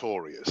 to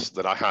Victorious,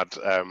 that I had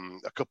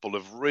a couple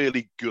of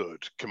really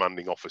good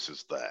commanding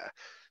officers there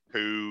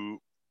who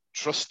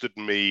trusted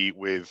me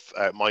with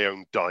my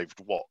own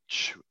dived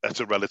watch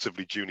at a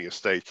relatively junior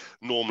stage.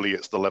 Normally,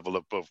 it's the level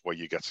above where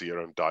you get to your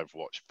own dived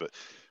watch, but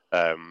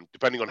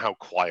depending on how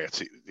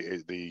quiet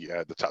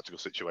the tactical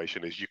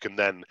situation is, you can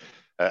then,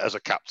 as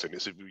a captain,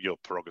 it's your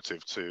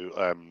prerogative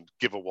to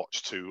give a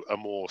watch to a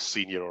more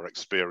senior or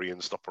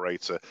experienced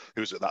operator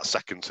who's at that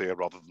second tier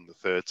rather than the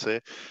third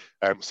tier.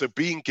 So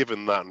being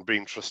given that and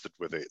being trusted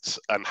with it,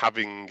 and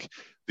having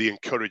the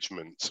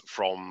encouragement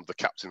from the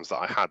captains that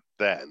I had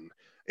then,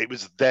 it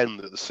was then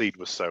that the seed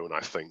was sown, I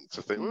think,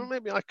 to think, well,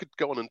 maybe I could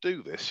go on and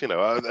do this.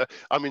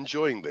 I'm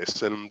enjoying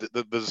this, and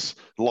there's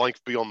life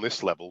beyond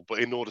this level. But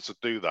in order to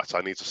do that, I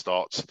need to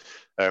start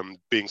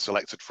being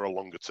selected for a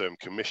longer-term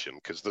commission,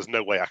 because there's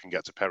no way I can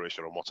get to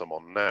Perisher on what I'm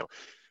on now.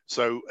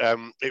 So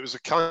it was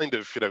a kind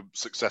of,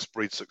 success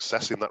breeds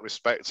success in that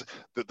respect.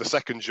 That the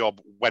second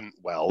job went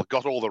well,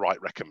 got all the right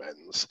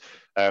recommends,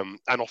 and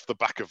off the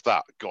back of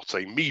that, got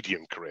a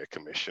medium career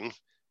commission,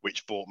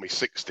 which bought me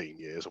 16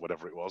 years or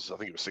whatever it was. I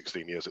think it was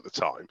 16 years at the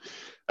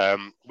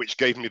time, which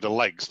gave me the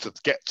legs to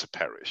get to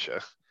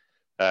Perisher.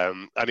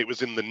 And it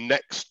was in the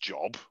next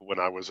job, when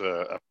I was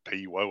a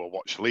PWO, a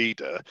watch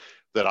leader,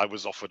 that I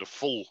was offered a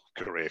full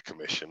career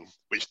commission,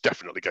 which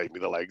definitely gave me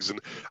the legs. And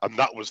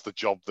that was the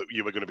job that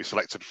you were going to be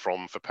selected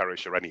from for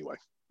Perisher anyway.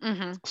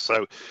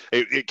 So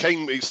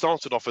it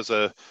started off as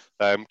a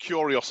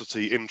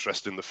curiosity,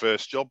 interest in the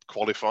first job,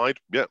 qualified.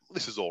 Yeah,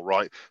 this is all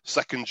right.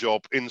 Second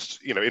job,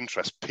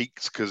 interest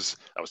peaked because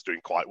I was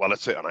doing quite well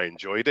at it and I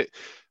enjoyed it.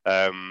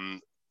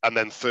 And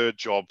then third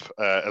job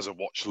as a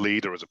watch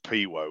leader, as a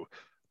PWO,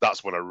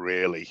 that's when I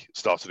really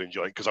started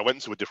enjoying, because I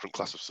went to a different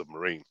class of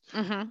submarine.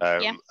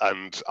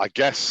 And I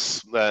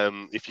guess,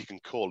 if you can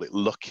call it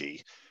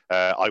lucky,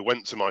 I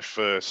went to my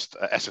first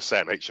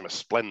SSN, HMS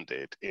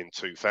Splendid, in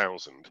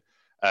 2000.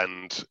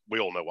 And we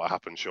all know what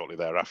happened shortly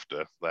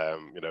thereafter,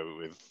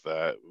 with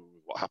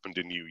what happened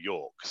in New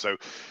York. So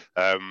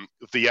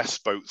the S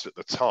boats at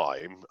the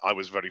time, I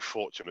was very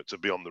fortunate to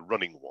be on the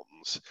running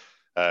ones.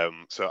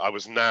 So I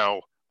was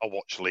now a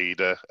watch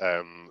leader,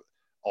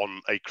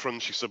 on a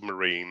crunchy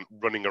submarine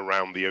running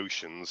around the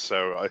oceans.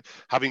 So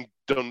having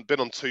been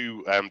on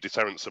two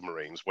deterrent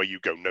submarines where you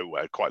go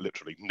nowhere, quite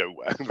literally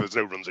nowhere, there's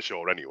no runs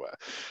ashore anywhere.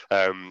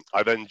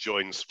 I then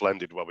joined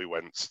Splendid where we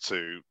went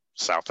to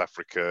South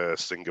Africa,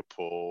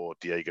 Singapore,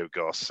 Diego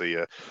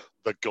Garcia,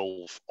 the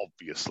Gulf,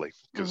 obviously,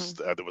 because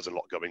there was a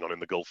lot going on in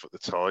the Gulf at the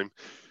time.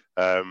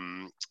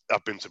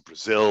 I've been to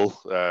Brazil,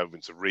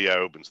 been to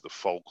Rio, been to the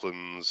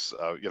Falklands,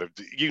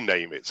 you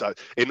name it.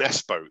 In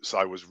S-boats,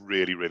 I was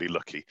really, really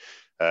lucky.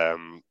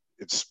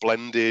 It's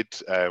Splendid.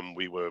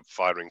 We were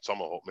firing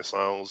Tomahawk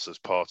missiles as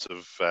part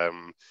of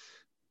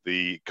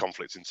the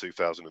conflict in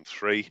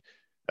 2003.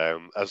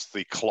 As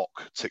the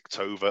clock ticked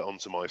over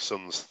onto my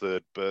son's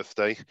 3rd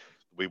birthday,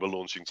 we were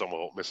launching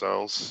Tomahawk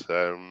missiles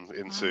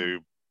into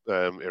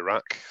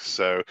Iraq,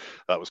 so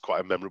that was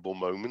quite a memorable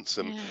moment.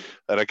 And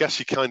I guess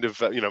you kind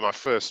of, my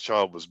first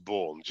child was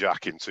born,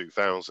 Jack, in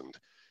 2000,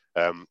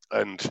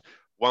 and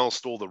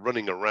whilst all the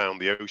running around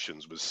the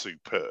oceans was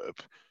superb,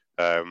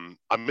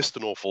 I missed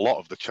an awful lot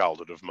of the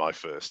childhood of my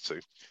first two.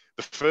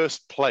 The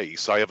first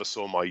place I ever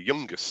saw my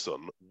youngest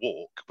son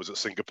walk was at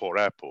Singapore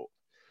Airport,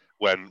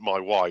 when my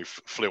wife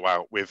flew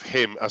out with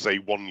him as a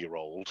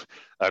 1-year-old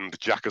and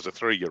Jack as a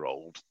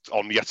 3-year-old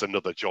on yet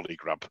another jolly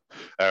grab,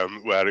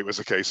 where it was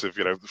a case of,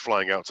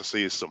 flying out to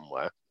sea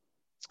somewhere.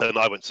 And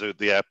I went to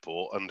the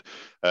airport, and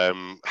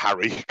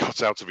Harry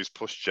got out of his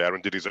pushchair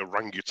and did his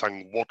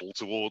orangutan waddle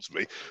towards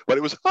me. But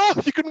it was,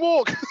 you can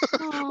walk.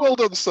 Well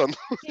done, son.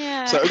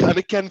 Yeah. So, and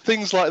again,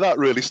 things like that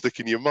really stick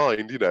in your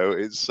mind.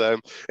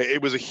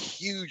 It was a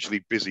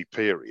hugely busy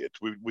period.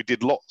 We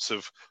did lots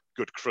of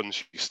good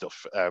crunchy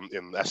stuff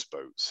in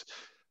S-boats.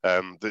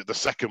 The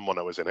second one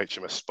I was in,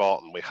 HMS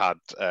Spartan, we had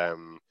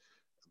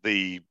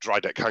the dry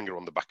deck hanger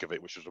on the back of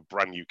it, which was a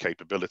brand new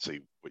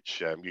capability, which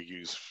you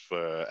use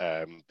for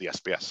the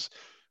SBS.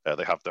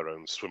 They have their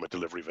own swimmer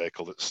delivery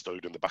vehicle that's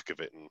stowed in the back of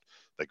it, and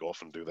they go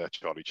off and do their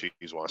Charlie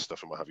Cheesewire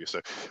stuff and what have you.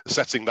 So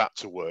setting that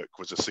to work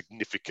was a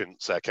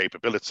significant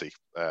capability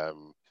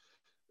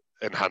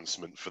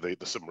enhancement for the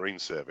submarine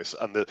service.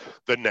 And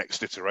the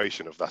next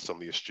iteration of that on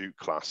the Astute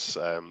class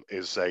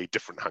is a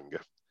different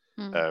hangar,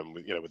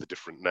 with a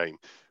different name.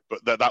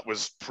 But that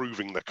was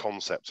proving the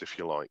concept, if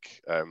you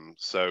like.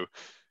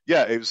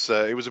 Yeah, it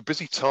was a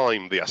busy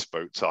time, the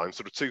S-boat time,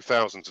 sort of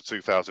 2000 to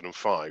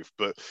 2005.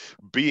 But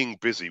being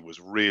busy was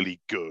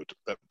really good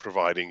at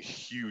providing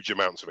huge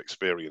amounts of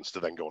experience to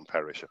then go on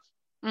Perisher.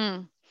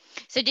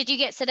 So did you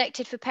get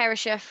selected for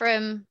Perisher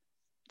from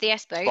the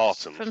S-boat?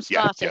 Spartan. From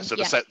Spartan. Yeah.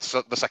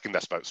 So the second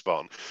S-boat,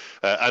 Spartan,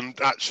 and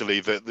actually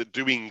the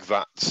doing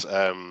that.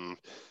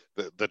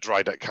 The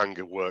dry deck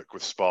hangar work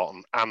with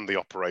Spartan and the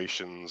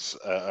operations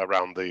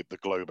around the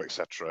globe,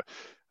 etc.,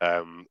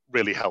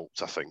 really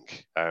helped, I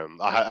think.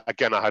 I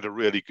had a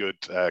really good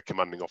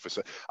commanding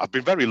officer. I've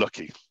been very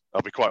lucky,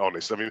 I'll be quite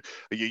honest. I mean,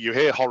 you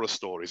hear horror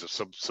stories of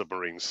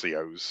submarine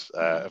COs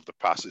of the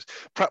past. It's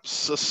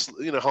perhaps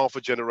half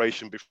a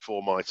generation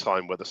before my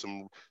time where there's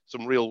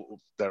some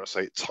real, dare I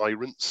say,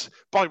 tyrants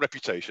by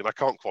reputation. I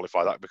can't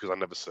qualify that because I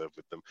never served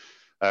with them.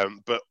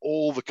 But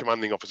all the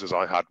commanding officers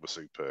I had were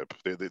superb.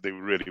 They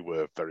really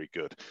were very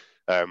good.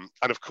 And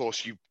of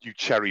course, you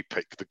cherry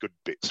pick the good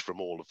bits from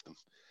all of them.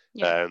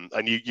 Yeah.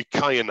 And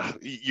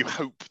you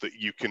hope that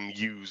you can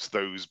use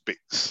those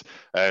bits,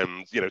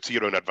 to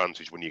your own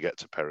advantage when you get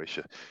to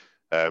Perisher.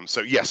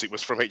 So yes, it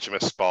was from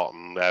HMS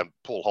Spartan.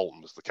 Paul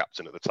Holton was the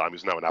captain at the time.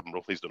 He's now an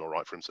admiral. He's done all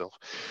right for himself.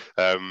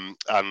 From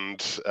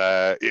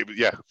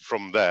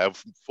there,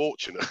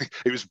 fortunately,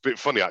 it was a bit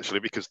funny actually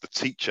because the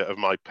teacher of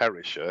my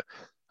Perisher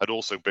had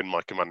also been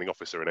my commanding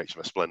officer in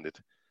HMS Splendid.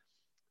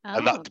 Oh.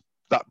 And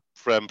that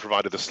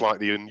provided a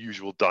slightly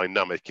unusual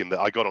dynamic in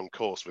that I got on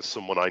course with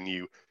someone I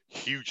knew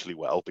hugely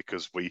well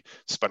because we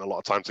spent a lot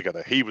of time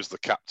together. He was the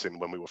captain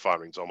when we were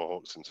firing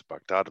Tomahawks into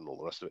Baghdad and all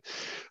the rest of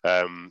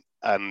it.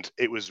 And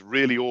it was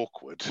really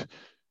awkward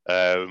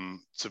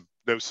to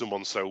know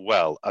someone so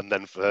well and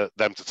then for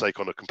them to take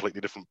on a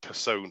completely different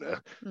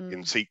persona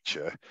in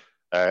teacher,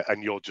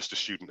 and you're just a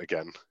student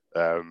again.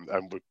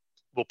 And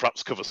we'll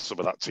perhaps cover some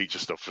of that teacher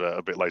stuff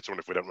a bit later on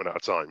if we don't run out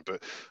of time.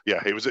 But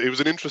yeah, it was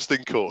an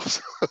interesting course.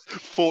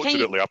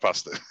 Fortunately, I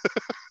passed it.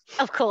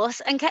 Of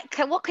course. And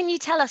what can you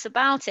tell us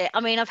about it? I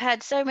mean, I've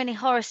heard so many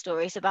horror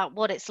stories about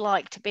what it's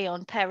like to be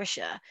on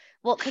Perisher.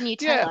 What can you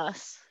tell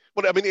us?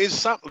 Well, I mean,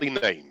 it's aptly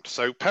named.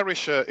 So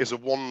Perisher is a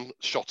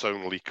one-shot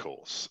only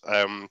course.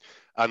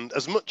 And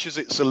as much as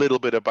it's a little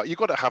bit about, you've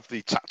got to have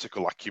the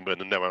tactical acumen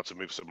and know how to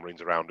move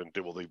submarines around and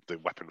do all the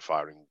weapon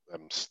firing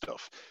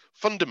stuff.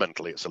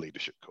 Fundamentally, it's a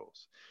leadership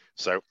course.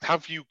 So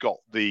have you got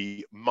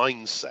the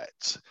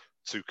mindset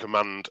to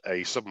command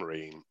a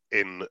submarine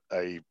in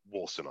a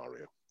war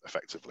scenario,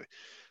 effectively?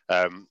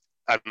 And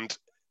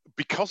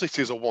because it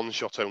is a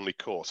one-shot only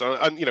course,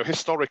 and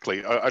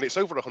historically, and it's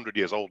over 100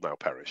 years old now,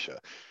 Perisher,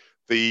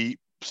 the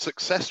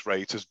success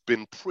rate has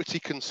been pretty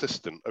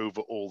consistent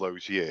over all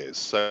those years.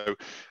 So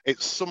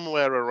it's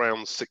somewhere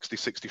around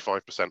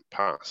 60-65%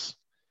 pass,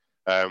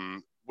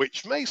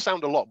 which may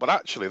sound a lot, but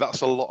actually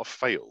that's a lot of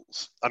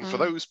fails. And for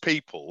those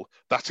people,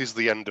 that is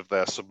the end of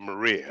their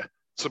submarine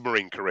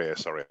submarine career,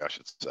 sorry, I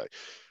should say,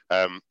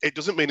 it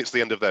doesn't mean it's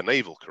the end of their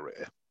naval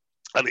career,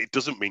 and it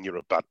doesn't mean you're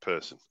a bad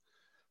person.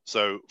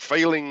 So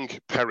failing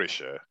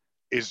perisher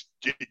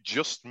it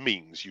just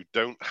means you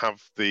don't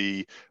have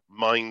the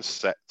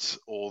mindset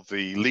or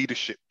the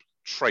leadership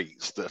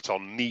traits that are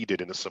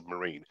needed in a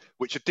submarine,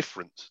 which are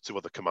different to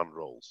other command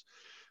roles.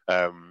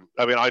 I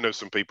mean, I know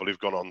some people who've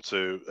gone on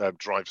to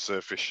drive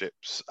surface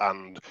ships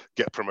and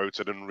get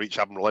promoted and reach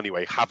admiral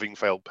anyway, having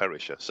failed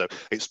perisher. So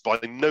it's by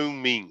no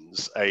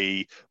means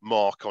a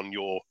mark on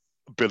your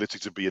ability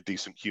to be a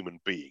decent human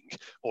being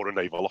or a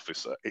naval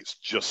officer. It's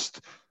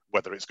just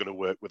whether it's going to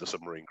work with a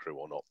submarine crew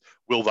or not.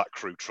 Will that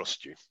crew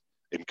trust you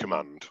in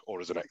command or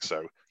as an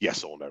XO?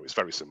 Yes or no. It's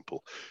very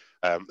simple.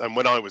 And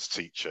when I was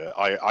teacher,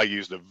 I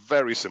used a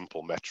very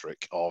simple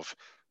metric of,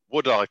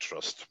 would I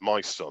trust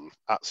my son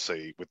at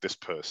sea with this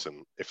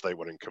person if they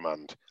were in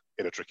command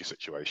in a tricky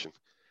situation?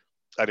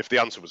 And if the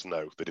answer was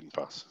no, they didn't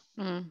pass.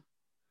 And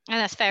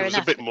that's fair enough.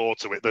 There was a bit more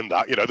to it than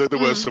that. You know, there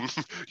were some,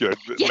 you know,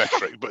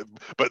 metric,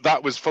 but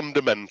that was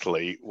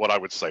fundamentally what I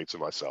would say to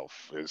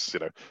myself is,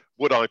 you know,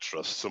 would I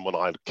trust someone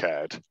I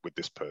cared with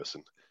this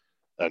person?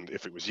 And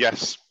if it was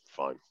yes,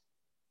 fine.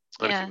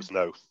 And if it was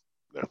no,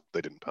 they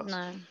didn't pass.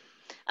 No.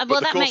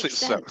 Well, that makes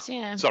sense.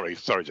 Yeah. Sorry,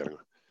 Jenna.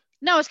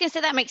 No, I was going to say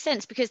that makes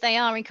sense because they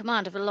are in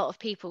command of a lot of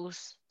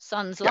people's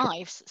sons'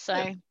 lives.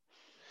 So.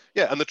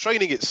 Yeah, and the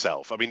training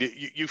itself, I mean,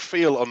 you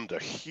feel under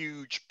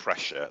huge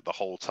pressure the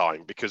whole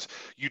time because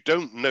you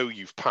don't know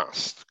you've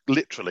passed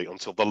literally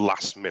until the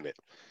last minute.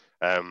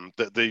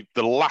 The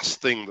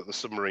last thing that the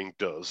submarine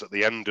does at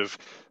the end of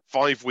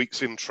 5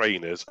 weeks in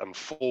trainers and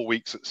 4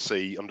 weeks at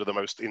sea under the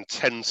most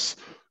intense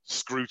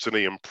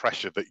scrutiny and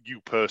pressure that you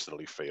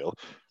personally feel,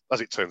 as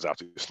it turns out,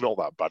 it's not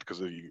that bad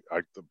because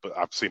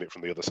I've seen it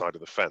from the other side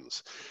of the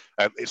fence.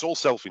 It's all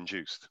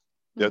self-induced.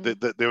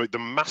 The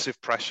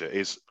massive pressure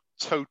is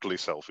totally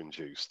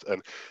self-induced,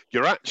 and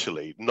you're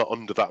actually not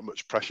under that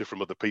much pressure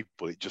from other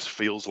people. It just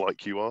feels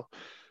like you are.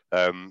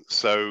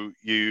 So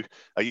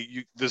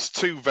there's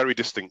two very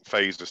distinct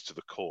phases to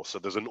the course. So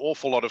there's an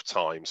awful lot of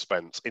time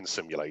spent in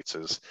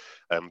simulators,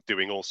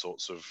 doing all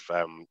sorts of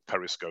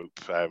periscope,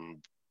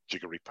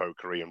 jiggery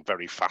pokery and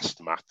very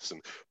fast maths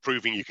and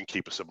proving you can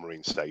keep a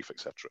submarine safe,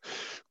 etc.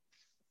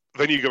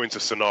 Then you go into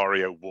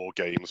scenario war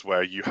games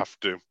where you have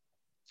to,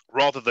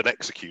 rather than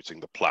executing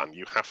the plan,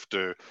 you have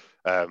to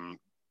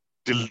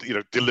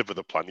deliver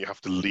the plan. You have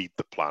to lead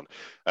the plan,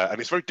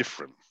 and it's very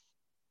different.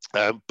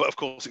 But of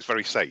course, it's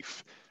very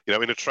safe. You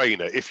know, in a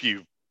trainer, if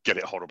you get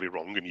it horribly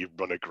wrong and you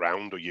run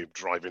aground or you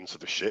drive into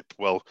the ship,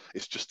 well,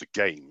 it's just a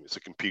game. It's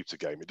a computer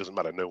game. It doesn't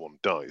matter. No one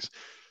dies.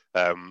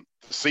 The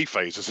sea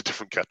phase is a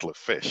different kettle of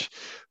fish.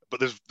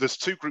 But there's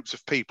two groups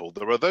of people.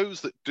 There are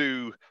those that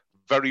do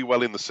very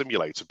well in the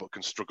simulator but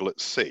can struggle at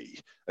sea,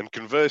 and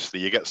conversely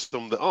you get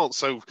some that aren't,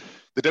 so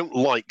they don't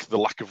like the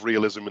lack of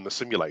realism in the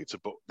simulator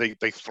but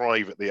they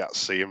thrive at the at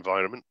sea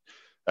environment.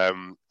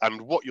 And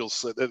what you'll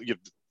see,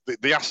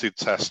 the acid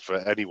test for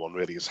anyone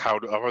really is how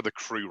are the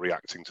crew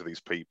reacting to these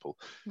people.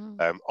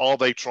 Are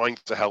they trying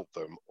to help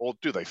them, or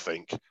do they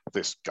think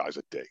this guy's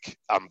a dick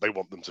and they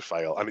want them to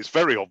fail? And it's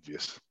very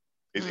obvious.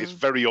 It's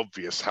very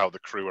obvious how the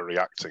crew are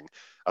reacting,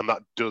 and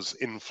that does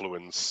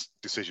influence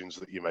decisions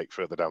that you make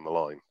further down the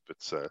line.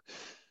 But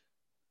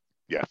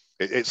yeah,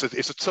 it's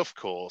a tough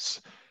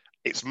course.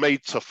 It's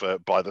made tougher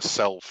by the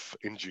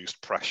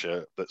self-induced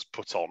pressure that's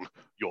put on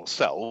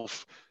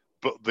yourself,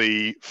 but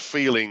the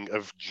feeling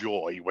of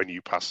joy when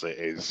you pass it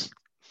is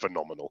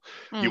phenomenal.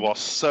 You are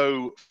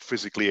so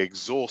physically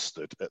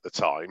exhausted at the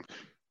time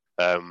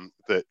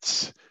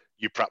that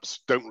you perhaps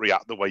don't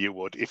react the way you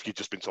would if you'd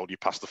just been told you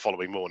passed the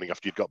following morning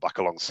after you'd got back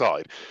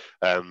alongside.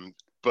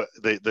 But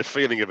the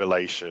feeling of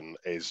elation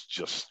is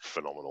just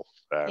phenomenal,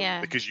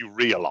 because you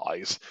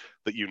realise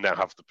that you now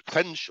have the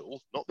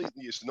potential,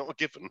 it's not a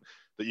given,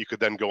 that you could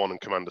then go on and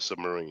command a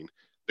submarine,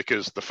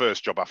 because the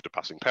first job after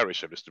passing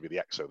perisher is to be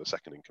the XO, the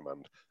second in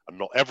command. And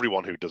not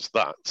everyone who does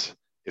that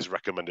is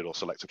recommended or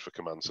selected for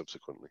command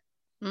subsequently.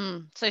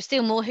 So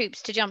still more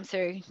hoops to jump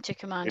through to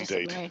command a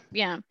submarine.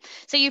 Yeah.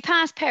 So you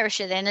passed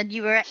perisher then, and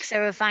you were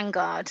XO of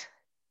Vanguard.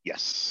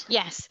 Yes.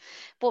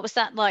 What was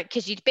that like?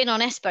 Because you'd been on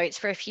S boats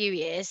for a few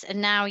years, and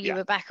now you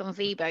were back on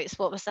V boats.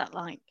 What was that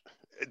like?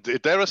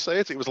 Dare I say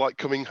it? It was like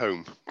coming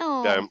home.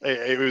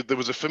 There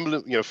was a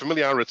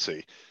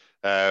familiarity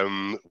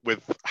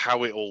with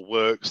how it all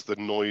works, the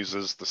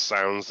noises, the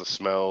sounds, the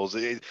smells.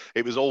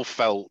 It was all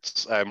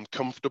felt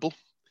comfortable.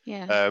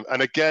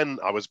 And again,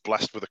 I was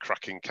blessed with a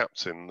cracking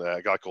captain,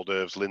 a guy called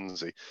Irvs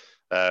Lindsay,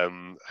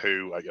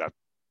 who I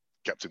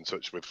kept in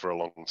touch with for a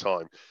long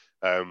time.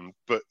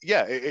 But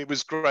yeah, it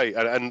was great.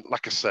 And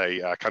like I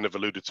say, I kind of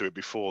alluded to it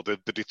before, the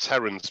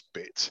deterrence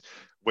bit,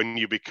 when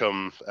you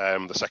become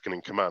the second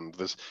in command,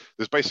 there's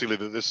basically,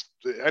 there's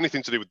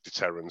anything to do with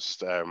deterrence.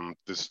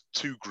 There's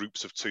two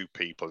groups of two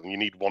people, and you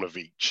need one of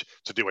each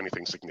to do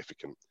anything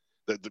significant.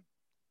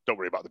 Don't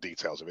worry about the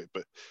details of it,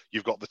 but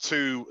you've got the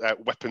two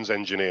weapons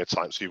engineer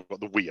types. So you've got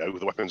the WEO,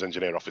 the weapons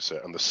engineer officer,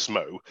 and the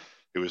SMO,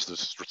 who is the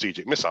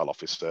strategic missile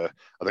officer,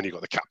 and then you've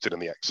got the captain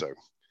and the XO.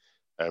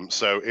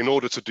 So in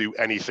order to do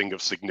anything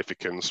of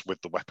significance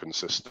with the weapon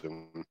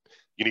system,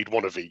 you need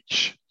one of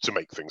each to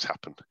make things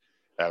happen.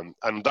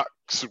 And that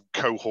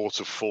cohort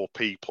of 4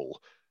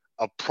 people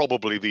are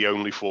probably the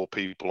only 4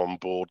 people on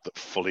board that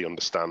fully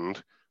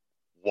understand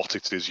what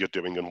it is you're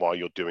doing and why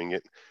you're doing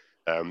it.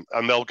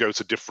 And they'll go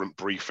to different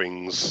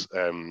briefings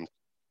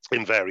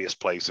in various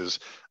places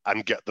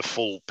and get the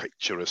full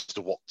picture as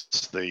to what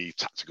the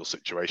tactical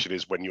situation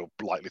is when you're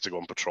likely to go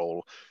on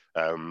patrol.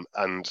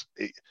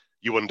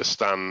 You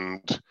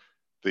understand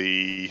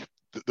the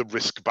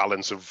risk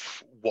balance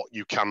of what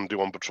you can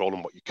do on patrol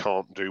and what you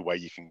can't do, where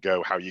you can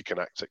go, how you can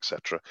act,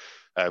 etc.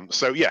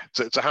 So yeah,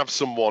 to have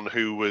someone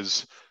who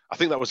was, I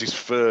think that was his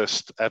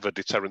first ever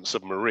deterrent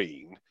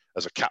submarine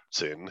as a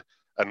captain,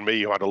 and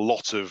me, who had a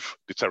lot of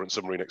deterrent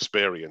submarine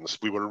experience,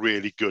 we were a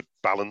really good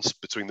balance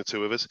between the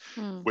two of us.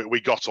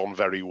 We got on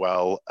very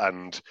well,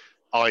 and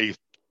I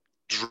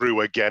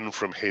drew again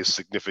from his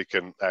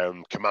significant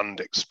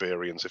command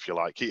experience, if you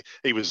like.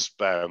 He was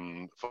far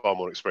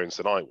more experienced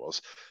than I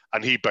was,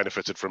 and he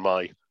benefited from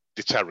my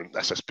deterrent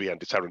SSBN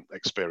deterrent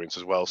experience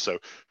as well. So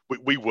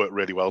we worked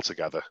really well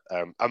together,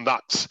 and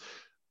that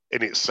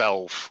in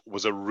itself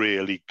was a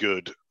really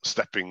good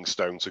stepping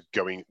stone to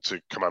going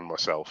to command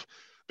myself.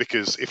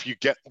 Because if you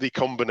get the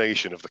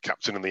combination of the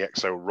captain and the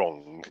XO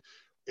wrong,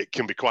 it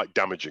can be quite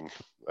damaging.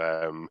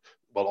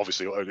 Well,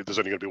 obviously, there's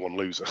only going to be one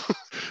loser,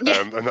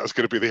 and that's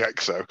going to be the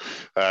XO.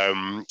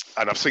 And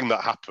I've seen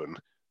that happen,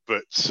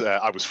 but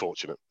I was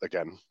fortunate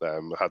again. I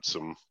had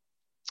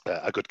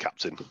a good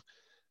captain.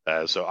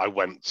 So I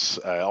went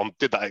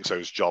did that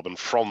XO's job, and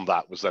from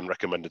that was then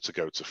recommended to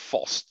go to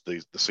FOST,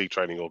 the sea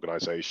training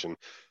organisation,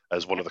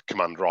 as one of the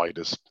command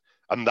riders.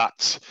 And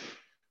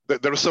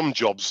there are some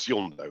jobs,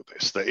 you'll know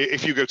this, that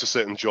if you go to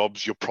certain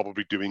jobs, you're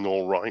probably doing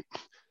all right.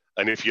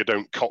 And if you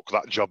don't cock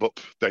that job up,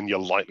 then you're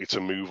likely to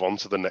move on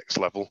to the next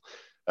level.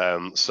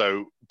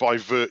 So by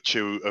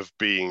virtue of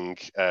being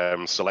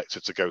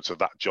selected to go to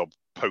that job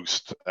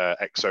post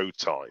XO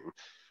time,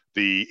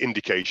 the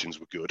indications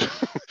were good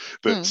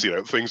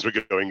that things were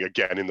going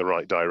again in the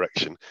right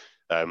direction.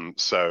 From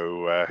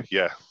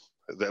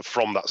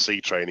that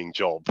sea training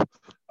job,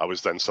 I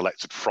was then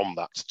selected from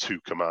that to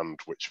command,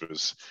 which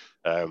was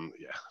a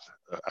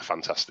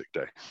fantastic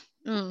day.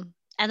 And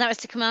that was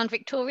to command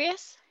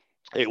Victorious?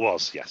 It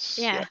was, yes.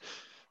 Yeah.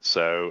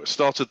 So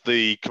started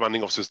the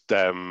commanding officer's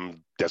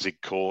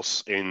DESIG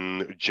course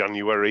in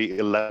January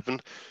 11,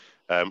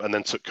 and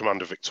then took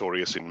command of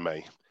Victorious in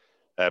May.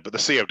 But the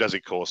CO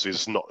DESIG course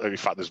is not, in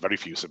fact, there's very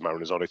few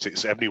submariners on it.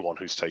 It's anyone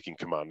who's taking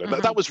command. And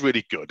that was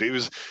really good. It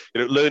was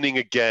learning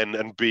again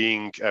and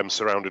being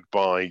surrounded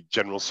by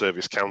general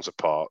service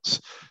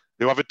counterparts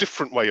who have a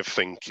different way of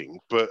thinking,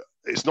 but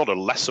it's not a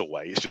lesser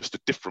way, it's just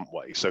a different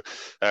way. So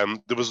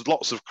there was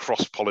lots of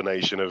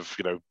cross-pollination of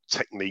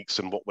techniques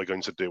and what we're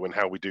going to do and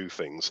how we do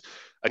things.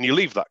 And you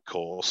leave that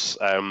course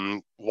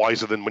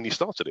wiser than when you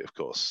started it, of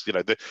course.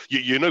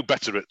 You know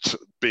better at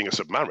being a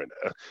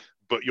submariner,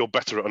 but you're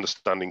better at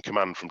understanding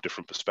command from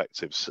different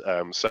perspectives.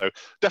 So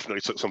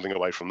definitely took something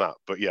away from that.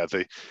 But yeah,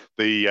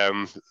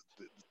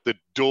 the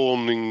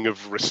dawning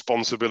of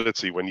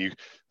responsibility when you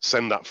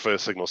send that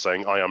first signal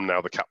saying, I am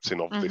now the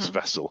captain of this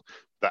vessel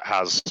that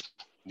has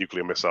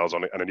nuclear missiles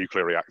on it and a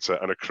nuclear reactor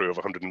and a crew of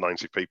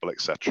 190 people,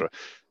 etc.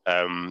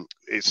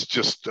 It's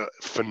just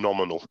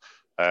phenomenal.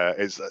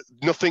 It's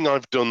nothing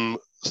I've done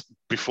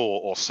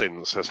before or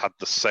since has had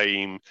the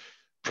same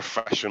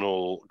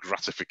professional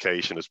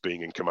gratification as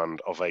being in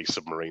command of a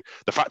submarine.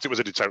 The fact it was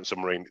a deterrent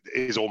submarine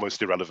is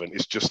almost irrelevant.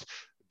 It's just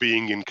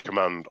being in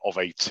command of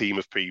a team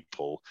of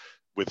people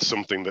with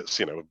something that's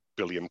a £1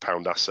 billion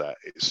asset.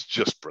 It's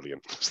just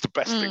brilliant. It's the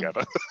best thing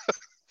ever.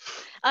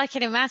 I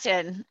can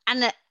imagine.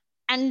 And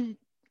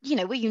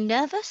were you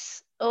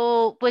nervous,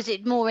 or was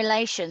it more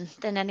elation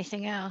than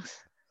anything else?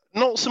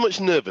 Not so much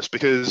nervous,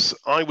 because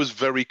I was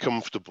very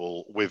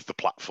comfortable with the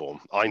platform.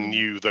 I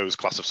knew those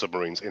class of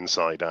submarines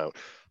inside out.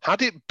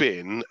 Had it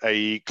been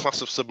a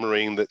class of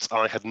submarine that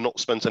I had not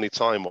spent any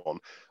time on,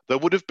 there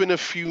would have been a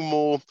few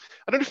more,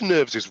 I don't know if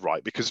nerves is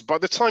right, because by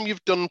the time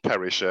you've done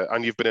Perisher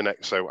and you've been an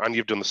XO and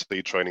you've done the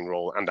sea training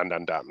role and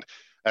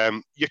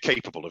you're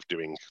capable of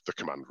doing the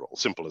command role,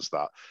 simple as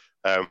that.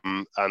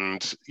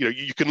 And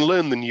you can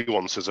learn the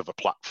nuances of a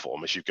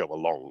platform as you go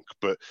along,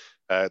 but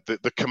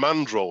the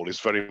command role is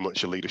very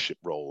much a leadership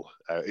role.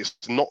 It's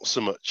not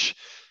so much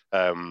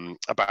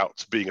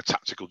about being a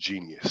tactical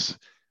genius.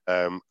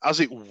 As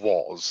it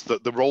was,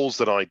 the roles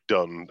that I'd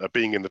done,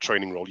 being in the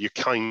training role, you're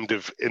kind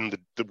of in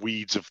the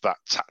weeds of that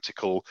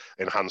tactical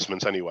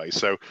enhancement anyway.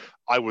 So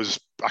I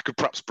could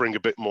perhaps bring a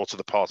bit more to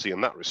the party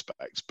in that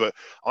respect, but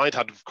I'd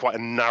had quite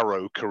a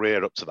narrow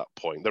career up to that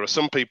point. There are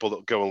some people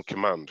that go on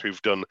command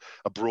who've done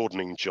a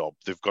broadening job.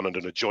 They've gone and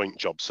done a joint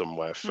job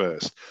somewhere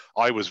first.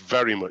 I was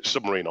very much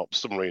submarine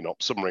ops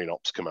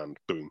command,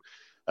 boom.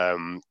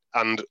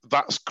 And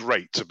that's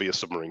great to be a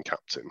submarine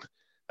captain.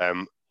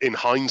 In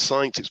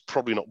hindsight, it's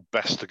probably not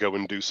best to go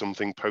and do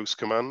something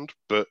post-command,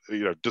 but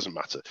it doesn't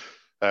matter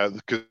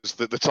because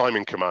the time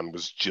in command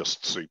was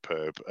just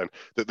superb. And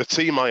the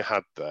team I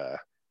had there,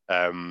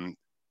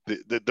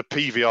 the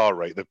PVR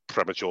rate, the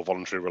premature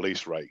voluntary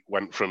release rate,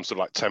 went from sort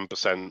of like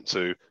 10%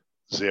 to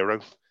 0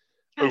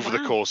 over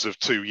the course of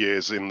 2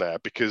 years in there,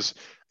 because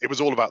it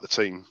was all about the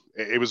team.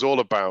 It was all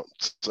about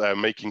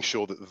making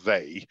sure that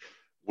they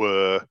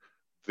were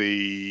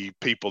the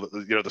people that,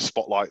 the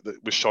spotlight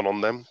that was shone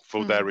on them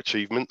for their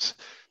achievements.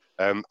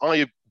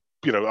 I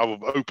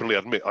will openly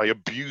admit I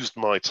abused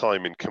my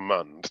time in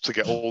command to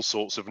get all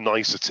sorts of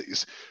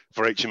niceties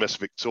for HMS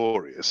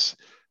Victorious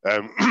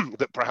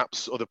that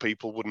perhaps other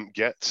people wouldn't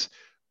get,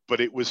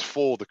 but it was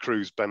for the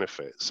crew's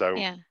benefit. So,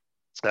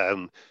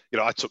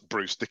 I took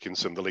Bruce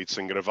Dickinson, the lead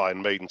singer of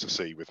Iron Maiden, to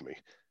sea with me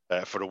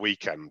for a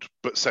weekend,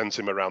 but sent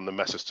him around the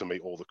messes to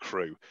meet all the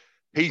crew.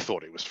 He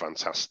thought it was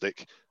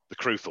fantastic. The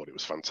crew thought it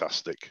was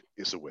fantastic.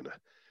 It's a winner.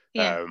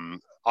 Yeah.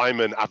 I'm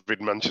an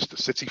avid Manchester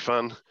City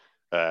fan.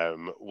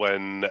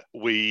 When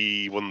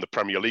we won the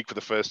Premier League for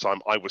the first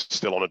time, I was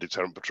still on a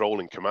deterrent patrol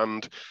in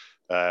command.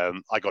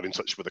 I got in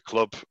touch with the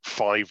club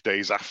 5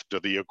 days after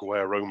the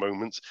Aguero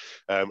moment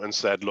and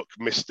said, look,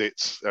 missed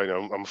it.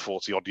 I'm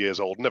 40 odd years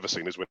old, never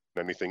seen us win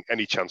anything,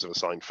 any chance of a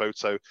signed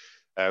photo.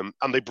 And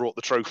they brought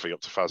the trophy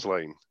up to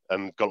Faslane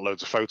and got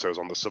loads of photos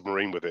on the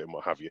submarine with it and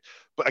what have you.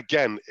 But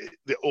again,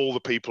 all the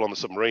people on the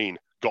submarine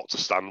got to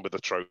stand with the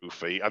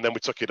trophy, and then we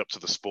took it up to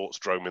the sports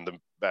drome in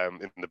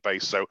the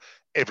base, so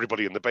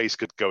everybody in the base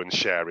could go and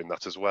share in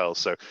that as well.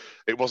 So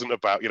it wasn't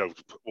about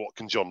what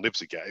can John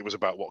Livesey get; it was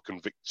about what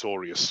can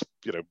Victorious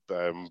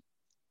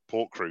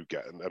port crew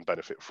get and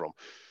benefit from.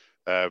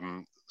 I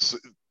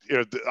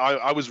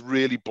was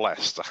really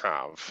blessed to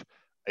have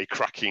a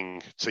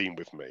cracking team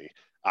with me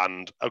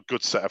and a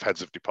good set of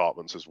heads of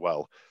departments as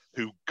well,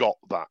 who got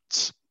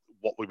that,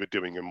 what we were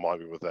doing and why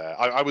we were there.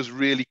 I was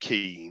really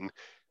keen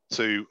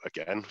to,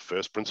 again,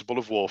 first principle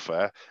of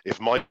warfare, if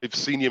my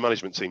senior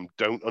management team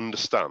don't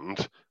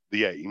understand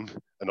the aim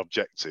and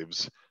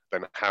objectives,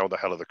 then how the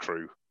hell are the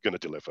crew going to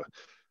deliver?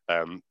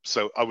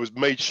 So I was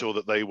made sure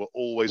that they were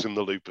always in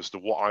the loop as to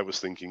what I was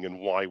thinking and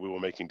why we were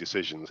making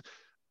decisions.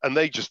 And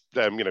they just,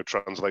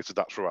 translated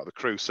that throughout the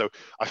crew. So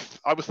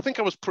I think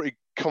I was pretty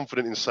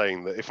confident in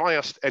saying that if I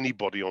asked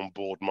anybody on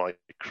board my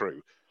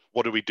crew,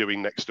 what are we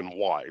doing next and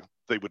why,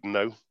 they would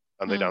know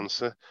and they'd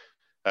answer.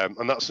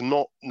 And that's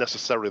not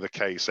necessarily the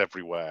case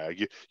everywhere.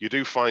 You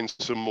do find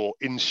some more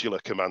insular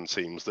command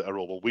teams that are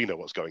all, well, we know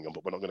what's going on,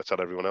 but we're not going to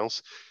tell everyone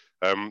else.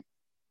 And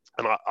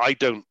I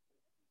don't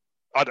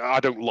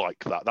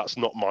like that. That's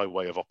not my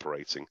way of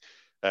operating.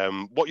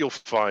 What you'll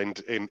find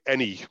in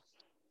any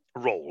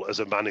role as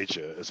a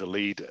manager, as a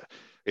leader,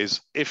 is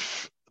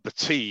if the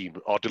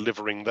team are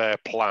delivering their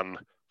plan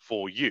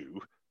for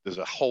you, there's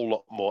a whole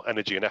lot more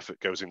energy and effort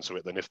goes into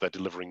it than if they're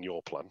delivering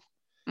your plan.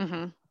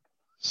 Mm-hmm.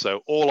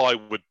 So all I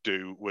would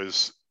do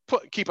was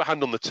keep a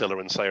hand on the tiller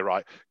and say,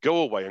 right,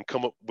 go away and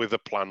come up with a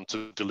plan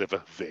to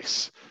deliver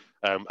this.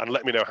 And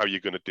let me know how you're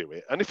going to do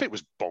it. And if it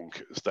was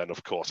bonkers, then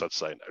of course I'd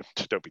say,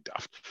 no, don't be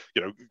daft.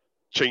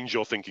 Change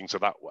your thinking to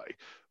that way.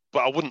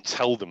 But I wouldn't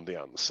tell them the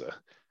answer.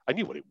 I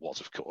knew what it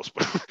was, of course,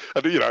 but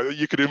and,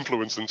 you could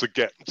influence them to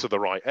get to the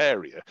right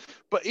area.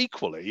 But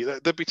equally,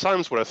 there'd be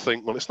times where I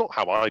think, well, it's not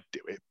how I do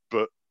it,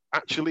 but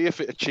actually,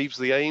 if it achieves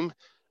the aim,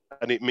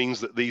 and it means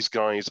that these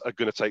guys are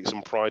going to take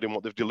some pride in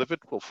what they've delivered,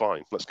 well,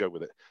 fine, let's go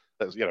with it.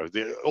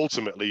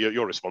 Ultimately,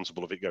 you're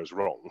responsible if it goes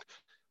wrong.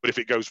 But if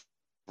it goes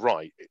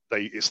right,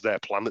 it's their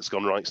plan that's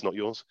gone right, it's not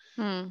yours.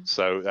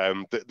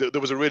 So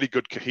there was a really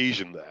good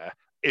cohesion there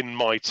in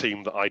my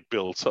team that I'd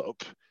built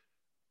up.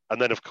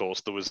 And then, of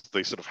course, there was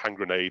the sort of hand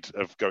grenade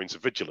of going to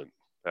Vigilant,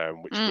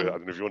 which I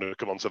don't know if you want to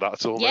come on to that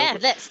at all. Yeah,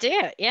 let's do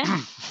it, yeah.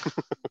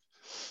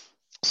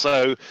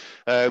 So,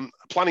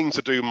 planning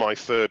to do my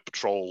third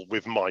patrol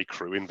with my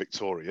crew in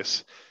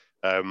Victorious,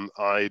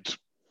 we'd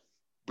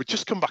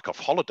just come back off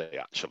holiday,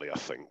 actually, I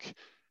think,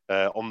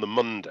 on the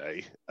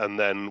Monday. And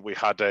then we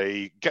had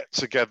a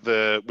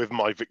get-together with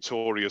my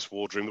Victorious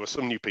wardroom. There were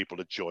some new people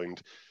had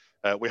joined.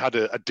 We had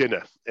a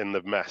dinner in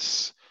the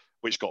mess,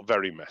 which got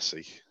very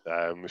messy.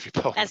 If you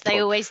don't, as they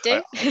always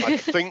do. I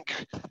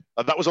think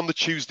that was on the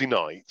Tuesday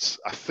night.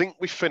 I think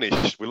we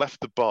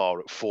left the bar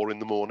at 4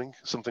 a.m,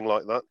 something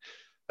like that.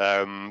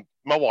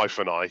 My wife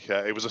and I,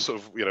 it was a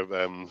sort of,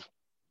 a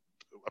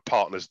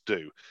partner's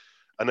do.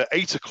 And at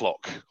 8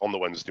 o'clock on the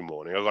Wednesday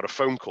morning, I got a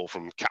phone call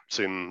from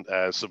Captain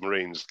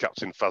Submarines,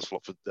 Captain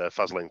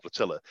Faslane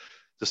Flotilla,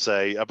 to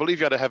say, I believe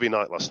you had a heavy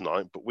night last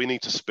night, but we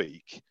need to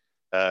speak.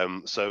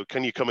 So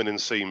can you come in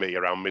and see me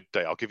around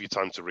midday? I'll give you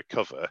time to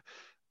recover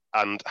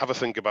and have a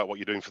think about what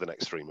you're doing for the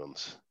next 3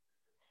 months.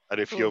 And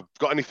if you've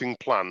got anything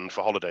planned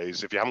for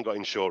holidays, if you haven't got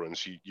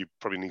insurance, you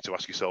probably need to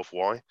ask yourself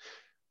why.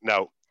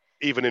 Now,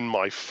 even in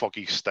my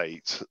foggy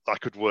state, I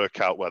could work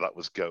out where that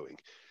was going.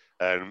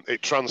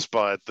 It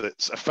transpired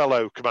that a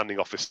fellow commanding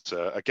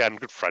officer, again,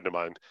 good friend of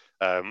mine,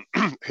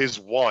 his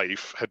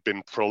wife had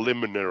been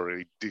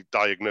preliminarily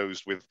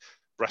diagnosed with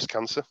breast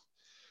cancer.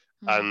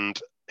 And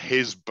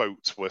his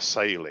boats were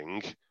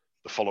sailing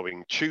the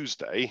following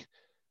Tuesday,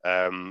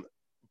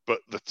 but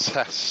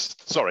his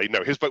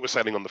boat was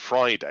sailing on the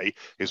Friday.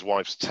 His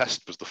wife's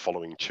test was the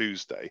following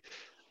Tuesday.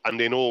 And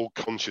in all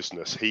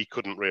consciousness, he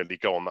couldn't really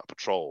go on that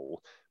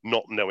patrol,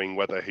 not knowing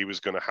whether he was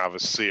going to have a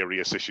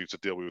serious issue to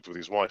deal with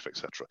his wife,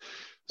 etc.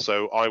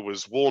 So I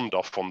was warned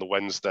off on the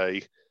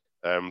Wednesday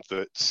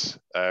that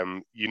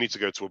you need to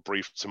go to a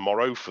brief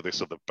tomorrow for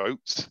this other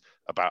boat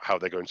about how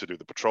they're going to do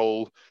the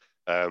patrol.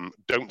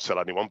 Don't tell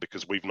anyone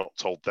because we've not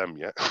told them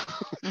yet.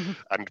 Mm-hmm.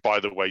 And by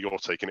the way, you're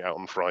taking it out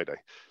on Friday.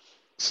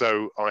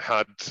 So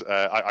I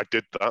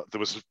did that. There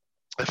was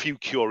a few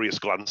curious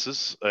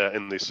glances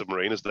in the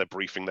submarine as they're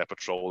briefing their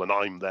patrol, and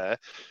I'm there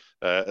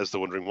as they're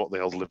wondering what the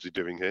hell's Livesey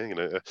doing here, you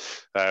know.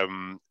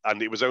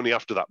 And it was only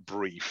after that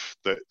brief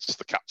that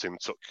the captain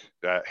took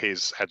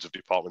his heads of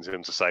departments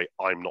in to say,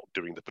 I'm not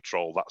doing the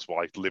patrol. That's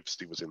why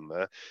Livesey was in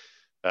there.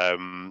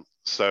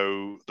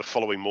 So the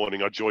following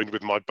morning, I joined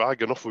with my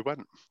bag and off we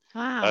went.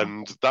 Wow.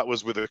 And that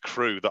was with a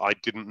crew that I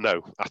didn't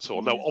know at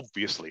all. Now,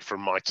 obviously,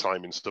 from my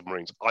time in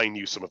submarines, I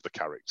knew some of the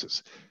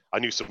characters. I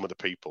knew some of the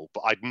people,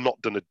 but I'd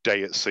not done a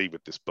day at sea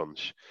with this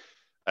bunch.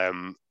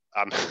 And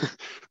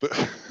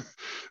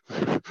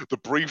the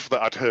brief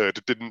that I'd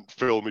heard didn't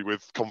fill me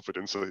with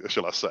confidence,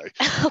 shall I say,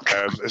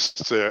 as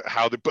to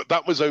how but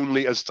that was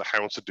only as to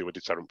how to do a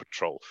deterrent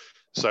patrol.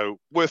 So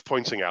worth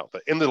pointing out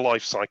that in the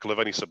life cycle of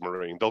any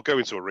submarine, they'll go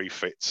into a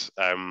refit,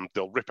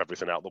 they'll rip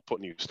everything out, they'll put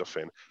new stuff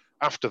in.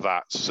 After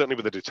that, certainly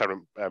with a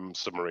deterrent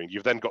submarine,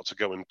 you've then got to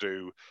go and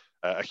do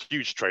a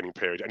huge training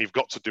period, and you've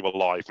got to do a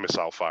live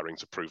missile firing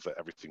to prove that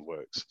everything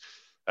works.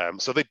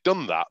 So they'd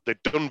done that.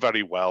 They'd done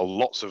very well.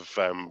 Lots of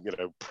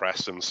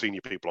press and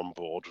senior people on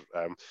board,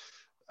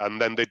 and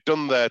then they'd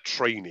done their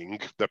training,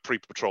 their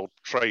pre-patrol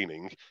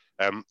training.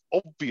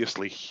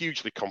 Obviously,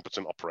 hugely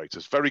competent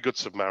operators, very good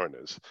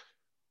submariners,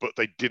 but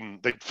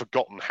they'd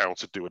forgotten how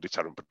to do a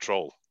deterrent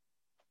patrol.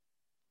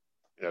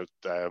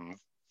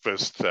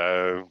 First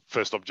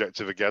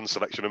objective again,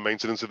 selection and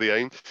maintenance of the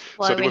aim.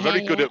 So they were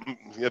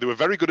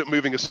very good at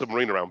moving a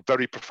submarine around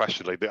very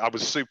professionally. I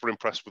was super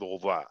impressed with all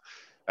that.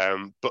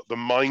 But the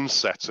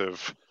mindset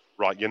of,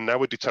 right, you're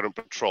now a deterrent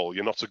patrol,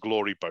 you're not a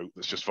glory boat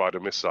that's just fired a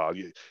missile,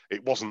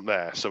 it wasn't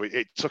there. So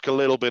it took a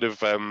little bit of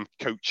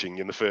coaching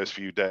in the first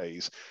few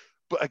days.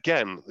 But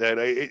again,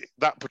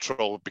 that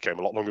patrol became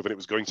a lot longer than it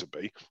was going to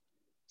be.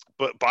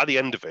 But by the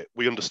end of it,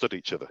 we understood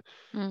each other.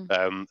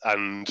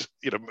 And,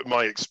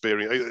 my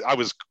experience, I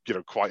was,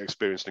 quite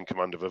experienced in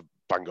command of a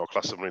Vanguard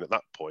class submarine at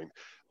that point.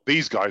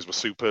 These guys were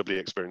superbly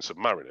experienced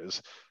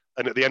submariners.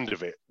 And at the end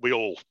of it, we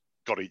all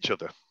got each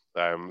other.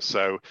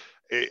 So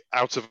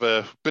out of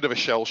a bit of a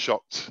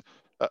shell-shocked,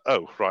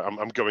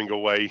 I'm going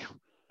away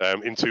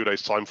in 2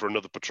 days' time for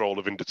another patrol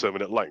of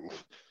indeterminate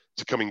length,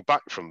 to coming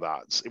back from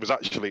that, it was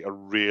actually a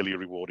really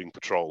rewarding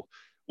patrol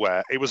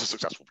where it was a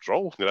successful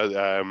patrol,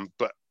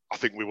 but I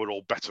think we were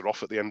all better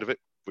off at the end of it,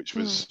 which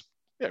was,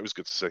 it was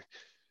good to see.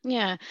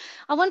 Yeah.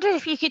 I wonder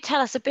if you could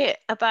tell us a bit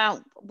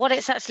about what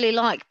it's actually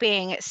like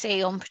being at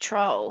sea on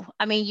patrol.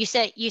 I mean, you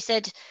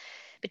said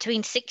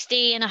between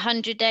 60 and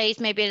 100 days,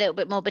 maybe a little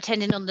bit more,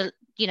 depending on the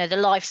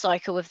life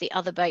cycle of the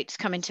other boats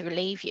coming to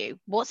relieve you.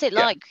 What's it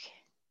like?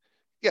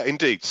 Yeah,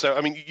 indeed. So,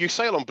 I mean, you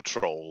sail on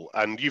patrol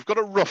and you've got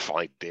a rough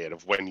idea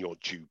of when you're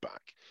due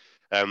back.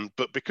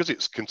 But because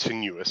it's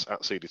continuous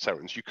at sea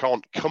deterrence, you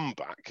can't come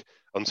back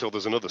until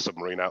there's another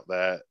submarine out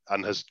there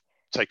and has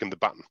taken the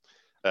baton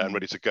and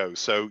ready to go.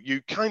 So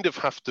you kind of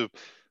have to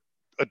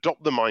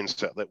adopt the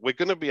mindset that we're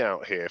going to be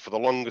out here for the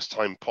longest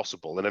time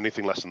possible, and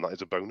anything less than that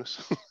is a bonus.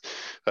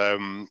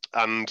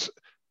 And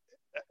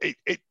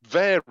it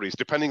varies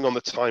depending on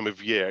the time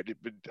of year,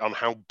 on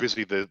how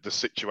busy the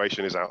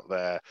situation is out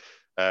there,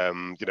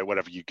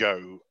 wherever you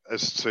go,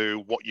 as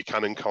to what you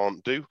can and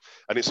can't do.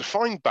 And it's a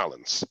fine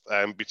balance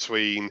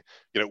between,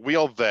 we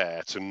are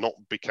there to not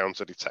be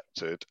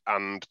counter-detected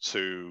and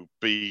to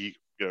be,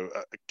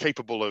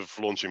 capable of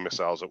launching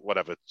missiles at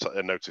whatever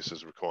notice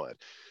is required.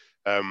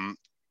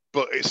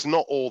 But it's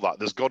not all that.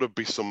 There's got to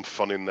be some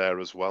fun in there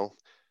as well.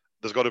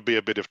 There's got to be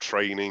a bit of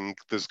training.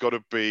 There's got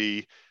to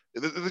be,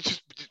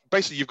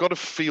 basically, you've got to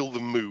feel the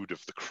mood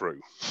of the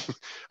crew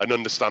and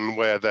understand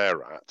where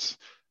they're at.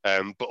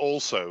 But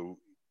also,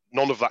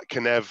 none of that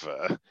can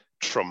ever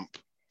trump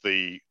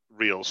the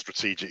real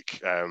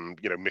strategic,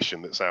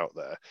 mission that's out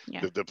there.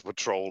 Yeah. The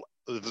patrol,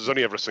 there's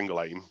only ever a single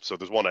aim. So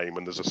there's one aim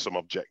and there's some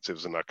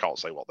objectives, and I can't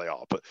say what they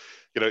are. But,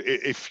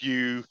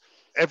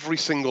 every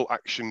single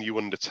action you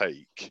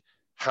undertake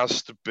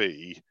has to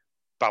be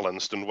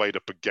balanced and weighed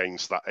up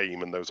against that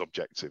aim and those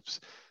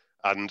objectives.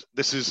 And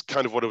this is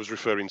kind of what I was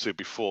referring to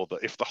before,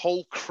 that if the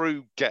whole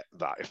crew get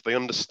that, if they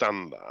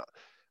understand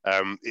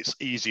that, it's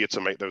easier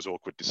to make those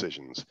awkward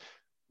decisions.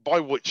 By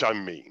which I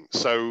mean,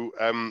 so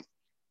an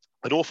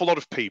awful lot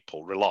of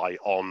people rely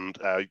on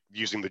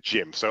using the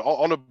gym. So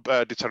on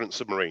a deterrent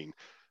submarine,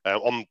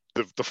 on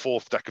the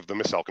fourth deck of the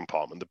missile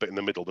compartment, the bit in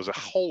the middle, there's a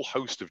whole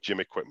host of gym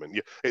equipment.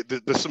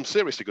 There's some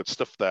seriously good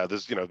stuff there.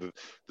 There's,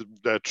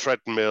 the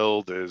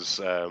treadmill,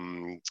 there's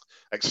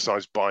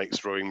exercise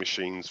bikes, rowing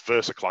machines,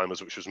 Versa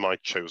climbers, which was my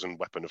chosen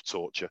weapon of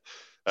torture.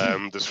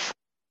 There's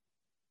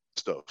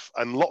stuff,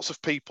 and lots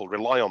of people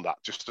rely on that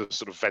just to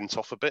sort of vent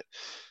off a bit.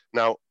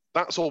 Now,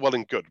 that's all well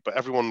and good, but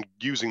everyone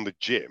using the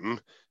gym,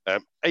 A,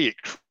 it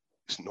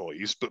creates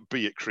noise, but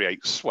B, it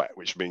creates sweat,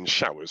 which means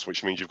showers,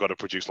 which means you've got to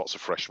produce lots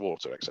of fresh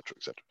water, etc.,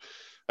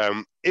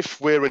 etc.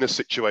 If we're in a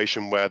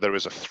situation where there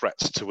is a threat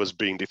to us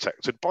being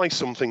detected by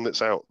something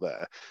that's out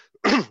there,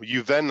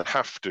 you then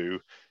have to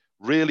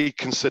really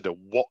consider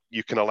what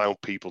you can allow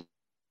people.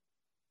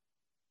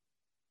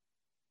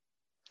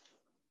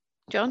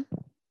 John?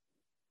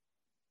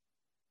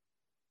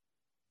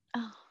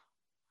 Oh.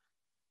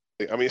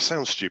 I mean, it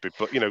sounds stupid,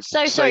 but, you know.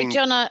 Sorry,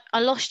 John, I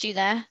lost you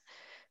there.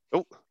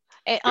 Oh,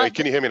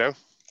 can you hear me now?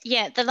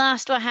 Yeah, the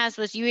last one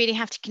was you really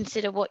have to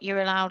consider what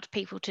you're allowed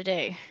people to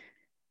do.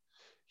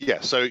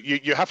 Yeah, so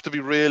you have to be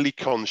really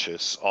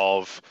conscious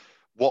of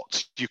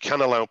what you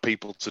can allow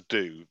people to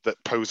do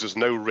that poses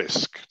no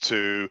risk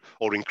to,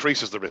 or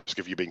increases the risk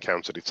of you being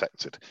counter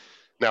detected.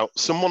 Now,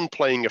 someone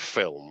playing a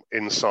film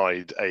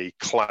inside a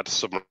clad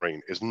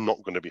submarine is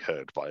not going to be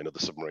heard by another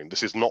submarine.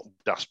 This is not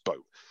Das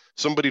Boat.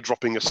 Somebody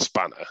dropping a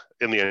spanner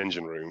in the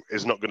engine room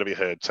is not going to be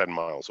heard 10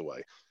 miles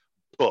away,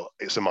 but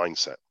it's a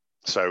mindset.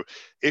 So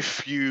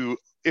if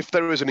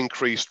there is an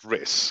increased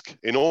risk,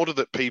 in order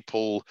that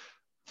people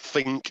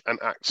think and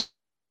act.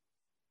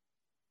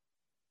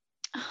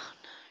 Oh,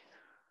 no.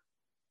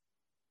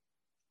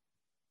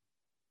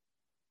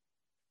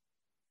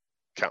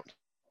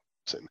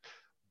 Captain,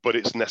 but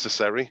it's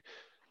necessary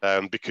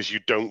because you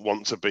don't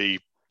want to be.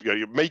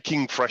 You're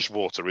making fresh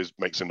water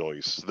makes a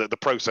noise. The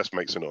process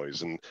makes a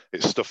noise, and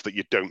it's stuff that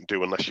you don't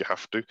do unless you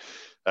have to.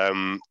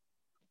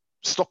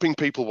 Stopping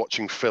people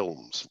watching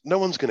films, no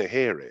one's going to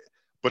hear it,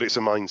 but it's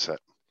a mindset.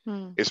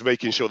 It's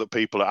making sure that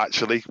people are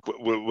actually,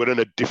 we're in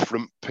a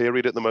different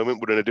period at the moment.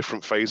 We're in a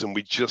different phase, and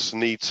we just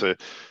need to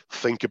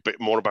think a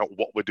bit more about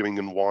what we're doing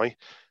and why.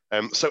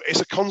 So it's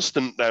a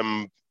constant, I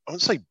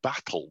wouldn't say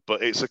battle,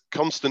 but it's a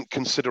constant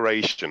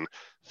consideration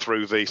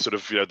through the sort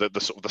of, the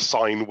sort of the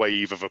sine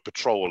wave of a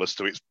patrol as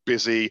to it's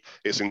busy,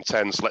 it's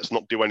intense, let's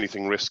not do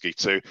anything risky,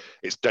 to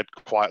it's dead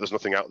quiet, there's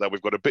nothing out there,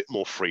 we've got a bit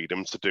more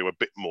freedom to do a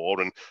bit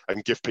more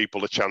and give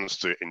people a chance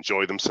to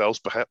enjoy themselves,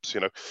 perhaps.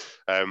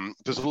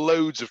 There's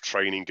loads of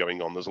training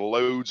going on, there's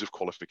loads of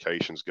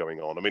qualifications going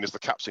on. I mean, as the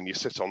captain, you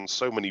sit on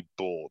so many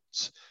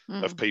boards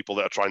of people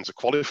that are trying to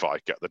qualify,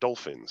 get the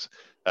Dolphins,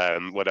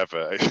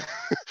 whatever.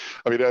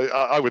 I mean,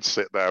 I would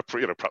sit there,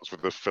 perhaps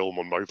with a film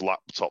on my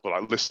laptop,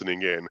 like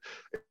listening in.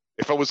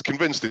 If I was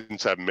convinced in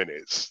 10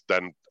 minutes,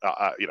 then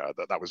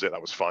that was it.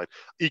 That was fine.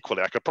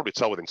 Equally, I could probably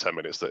tell within 10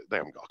 minutes that they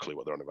haven't got a clue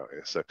what they're on about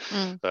here. So,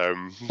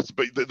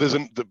 but there's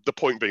the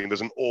point being,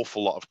 there's an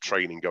awful lot of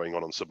training going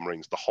on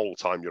submarines the whole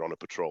time you're on a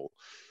patrol,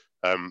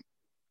 and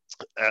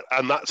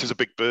that is a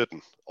big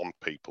burden on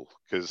people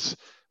because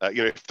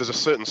if there's a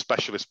certain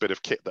specialist bit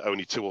of kit that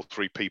only 2 or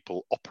 3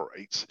 people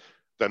operate,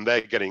 then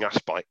they're getting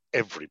asked by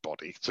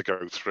everybody to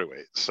go through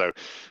it. So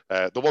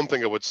the one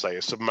thing I would say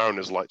is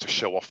submariners like to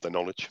show off their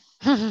knowledge.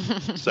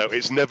 So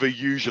it's never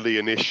usually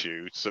an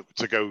issue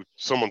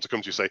someone to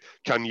come to you and say,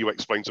 can you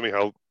explain to me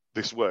how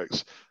this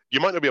works? You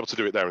might not be able to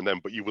do it there and then,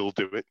 but you will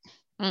do it.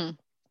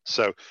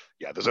 So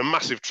yeah, there's a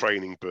massive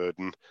training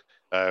burden.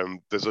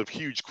 There's a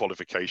huge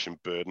qualification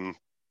burden,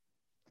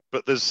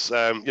 but there's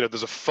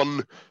a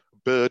fun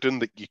burden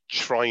that you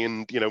try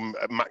and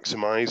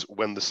maximize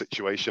when the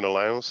situation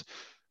allows.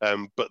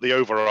 But the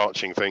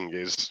overarching thing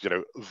is,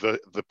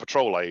 the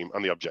patrol aim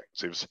and the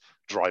objectives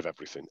drive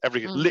everything.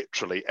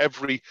 Literally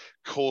every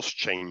course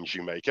change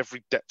you make,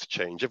 every depth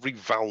change, every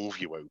valve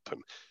you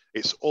open,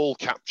 it's all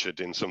captured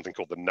in something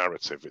called the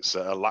narrative. It's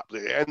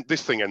and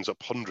this thing ends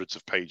up hundreds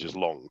of pages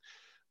long,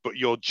 but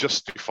you're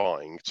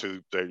justifying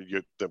to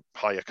the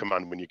higher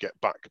command when you get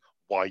back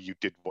why you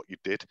did what you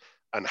did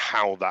and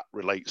how that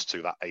relates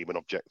to that aim and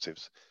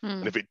objectives.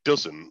 And if it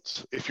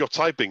doesn't, if you're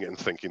typing it and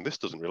thinking this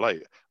doesn't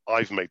relate,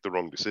 I've made the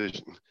wrong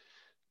decision,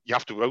 you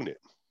have to own it.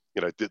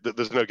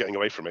 There's no getting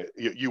away from it.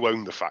 You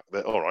own the fact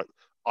that, all right,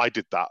 I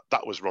did that.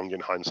 That was wrong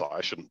in hindsight.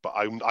 I shouldn't, but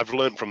I've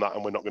learned from that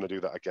and we're not going to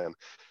do that again.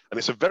 And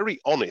it's a very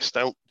honest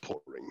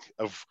outpouring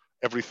of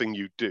everything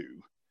you do,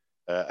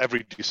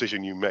 every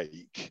decision you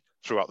make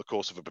throughout the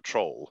course of a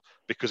patrol,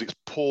 because it's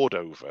poured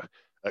over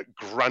at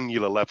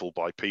granular level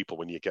by people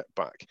when you get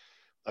back.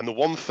 And the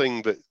one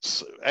thing that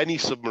any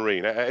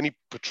submarine, any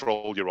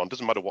patrol you're on,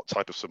 doesn't matter what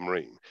type of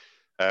submarine,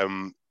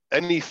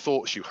 any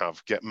thoughts you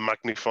have get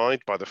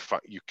magnified by the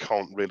fact you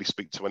can't really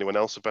speak to anyone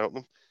else about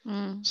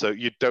them. So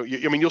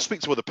you'll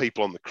speak to other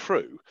people on the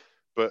crew,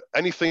 but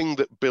anything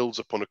that builds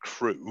up on a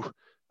crew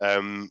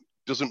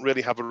doesn't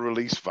really have a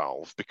release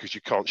valve because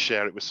you can't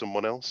share it with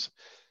someone else.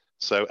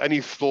 So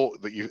anything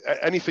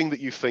that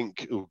you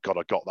think, oh God,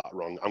 I got that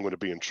wrong, I'm going to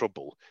be in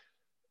trouble.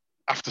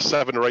 After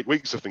 7 or 8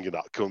 weeks of thinking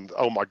that,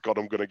 oh my God,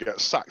 I'm going to get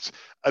sacked.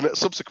 And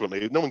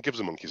subsequently, no one gives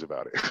a monkeys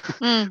about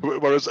it.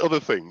 Whereas other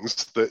things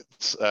that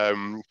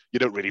you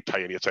don't really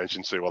pay any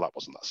attention to, well, that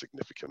wasn't that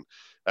significant,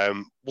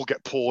 will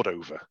get poured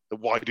over.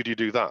 Why did you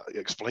do that?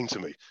 Explain to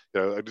me.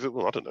 Well, I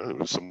don't know. It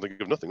was something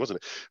of nothing,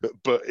 wasn't it?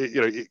 But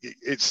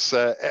it's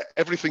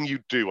everything you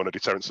do on a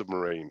deterrent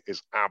submarine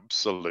is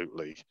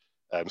absolutely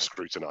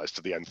scrutinized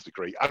to the nth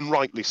degree, and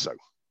rightly so.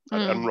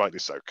 and rightly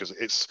so, because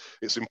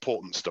it's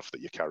important stuff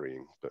that you're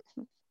carrying. But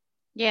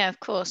yeah, of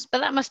course. But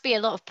that must be a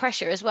lot of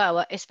pressure as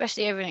well,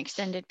 especially over an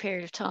extended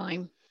period of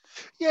time.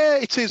 yeah,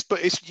 it is,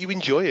 but you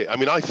enjoy it. I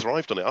mean, I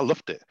thrived on it. I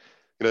loved it.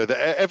 You know,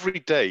 every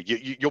day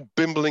you're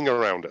bimbling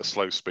around at a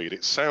slow speed.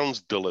 It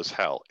sounds dull as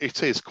hell.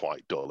 It is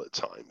quite dull at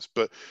times,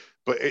 but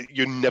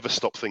you never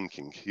stop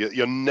thinking.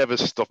 You're never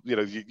stop. You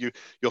know,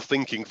 you're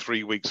thinking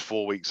 3 weeks,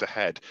 4 weeks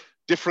ahead.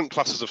 Different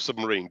classes of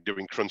submarine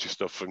doing crunchy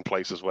stuff in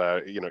places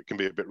where, you know, it can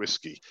be a bit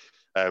risky.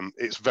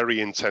 It's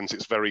very intense.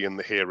 It's very in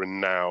the here and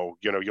now.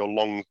 You know, your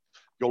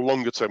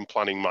longer term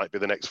planning might be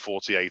the next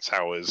 48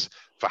 hours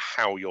for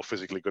how you're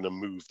physically going to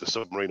move the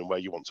submarine and where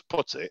you want to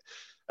put it.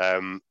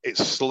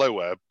 It's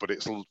slower, but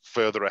it's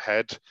further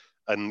ahead.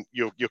 And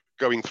you're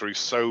going through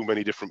so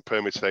many different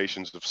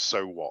permutations of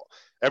so what.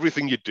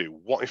 Everything you do,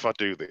 what if I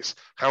do this?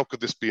 How could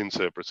this be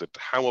interpreted?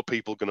 How are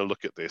people going to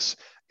look at this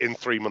in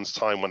 3 months'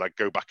 time when I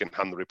go back and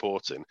hand the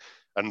report in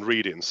and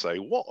read it and say,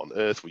 what on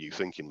earth were you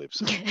thinking,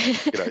 Livesey?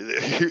 You know,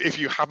 if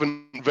you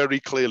haven't very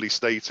clearly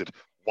stated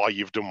why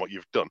you've done what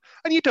you've done,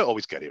 and you don't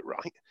always get it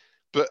right,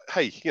 but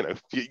hey, you know,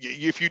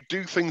 if you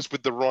do things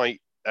with the right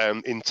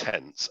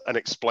intent and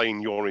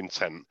explain your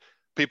intent,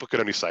 people can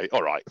only say,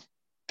 all right,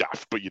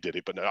 daft, but you did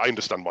it. But no, I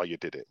understand why you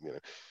did it. You know,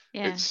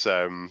 Yeah.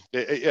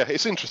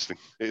 It's interesting.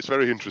 It's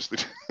very interesting.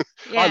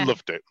 Yeah. I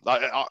loved it.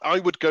 I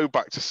would go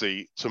back to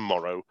sea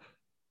tomorrow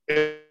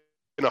in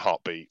a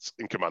heartbeat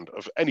in command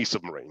of any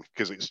submarine,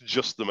 because it's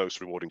just the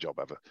most rewarding job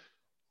ever.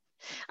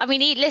 I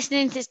mean,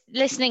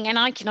 listening, and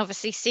I can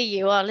obviously see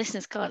you. Our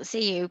listeners can't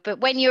see you, but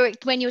when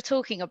you're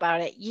talking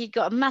about it, you've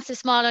got a massive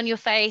smile on your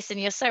face, and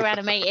you're so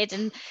animated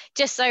and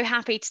just so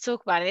happy to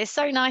talk about it. It's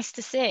so nice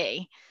to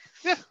see.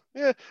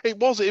 Yeah, it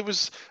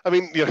was. I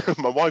mean, you know,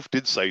 my wife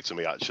did say to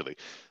me actually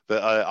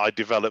that I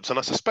developed, and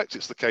I suspect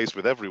it's the case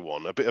with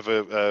everyone, a bit of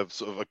a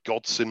sort of a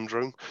God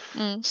syndrome.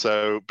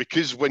 So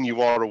because when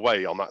you are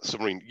away on that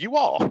submarine, you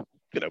are,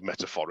 you know,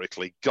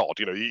 metaphorically God.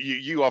 You know,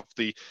 you have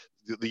the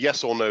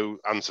yes or no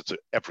answer to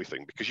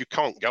everything, because you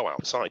can't go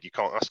outside, you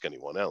can't ask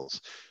anyone else.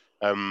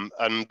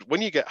 And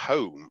when you get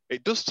home,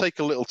 it does take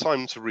a little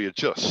time to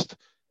readjust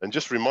and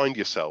just remind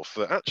yourself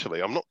that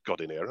actually I'm not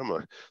God in here, am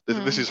I?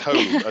 This is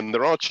home, and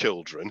there are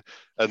children,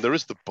 and there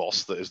is the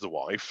boss that is the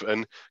wife,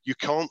 and you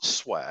can't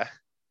swear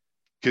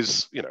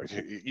because you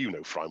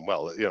know fine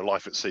well, you know,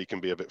 life at sea can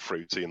be a bit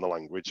fruity in the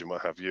language and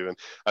what have you.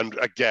 And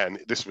again,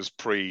 this was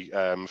pre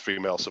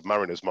female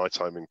submariners, my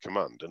time in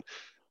command,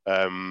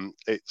 and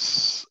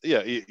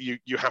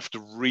you have to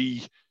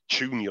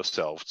retune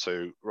yourself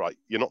to, right,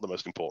 you're not the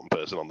most important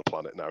person on the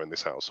planet now in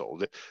this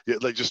household.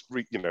 Just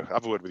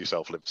have a word with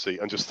yourself, Livesey,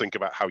 and just think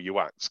about how you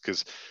act,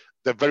 because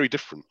they're very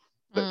different.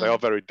 They are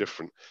very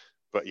different.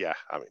 But yeah,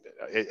 I mean,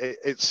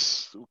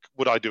 it's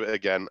would I do it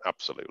again?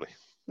 Absolutely.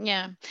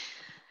 Yeah.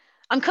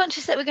 I'm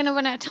conscious that we're going to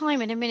run out of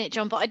time in a minute,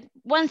 John, but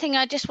one thing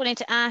I just wanted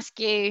to ask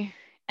you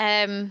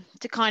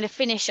to kind of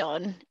finish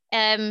on,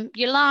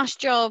 your last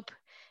job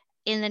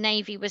in the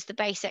Navy was the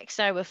base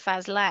XO of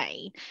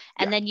Faslane,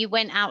 and then you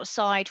went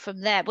outside from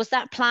there. Was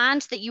that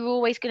planned, that you were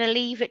always going to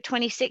leave at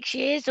 26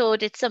 years, or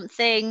did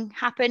something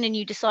happen and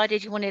you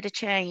decided you wanted a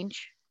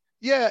change?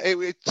 Yeah,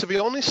 to be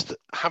honest,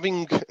 I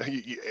think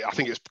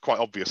it's quite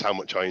obvious how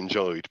much I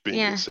enjoyed being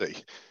at sea.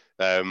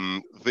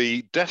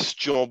 The desk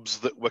jobs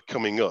that were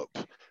coming up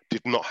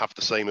did not have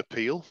the same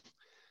appeal.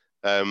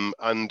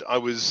 And I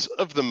was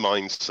of the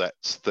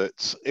mindset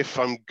that if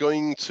I'm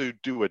going to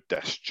do a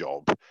desk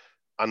job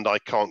and I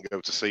can't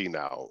go to sea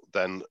now,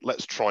 then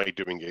let's try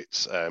doing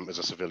it as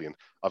a civilian.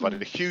 I've had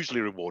a hugely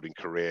rewarding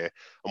career,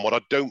 and what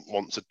I don't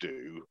want to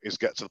do is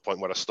get to the point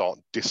where I start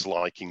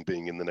disliking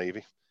being in the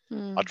Navy.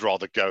 I'd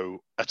rather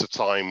go at a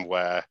time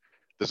where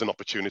there's an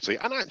opportunity,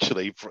 and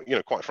actually,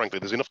 quite frankly,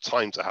 there's enough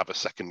time to have a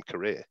second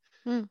career,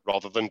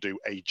 rather than do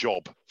a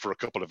job for a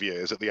couple of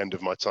years at the end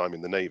of my time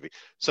in the Navy.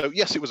 So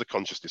yes, it was a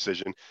conscious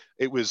decision.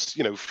 It was,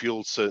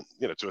 fueled to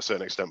a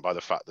certain extent by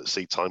the fact that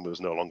sea time was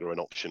no longer an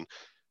option.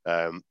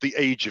 The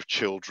age of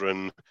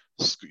children,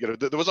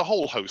 there was a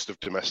whole host of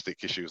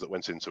domestic issues that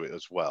went into it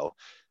as well.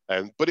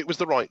 But it was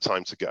the right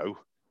time to go.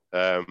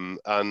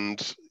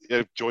 And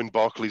joined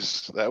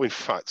Barclays. In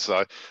fact,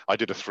 I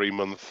did a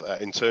 3-month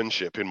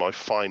internship in my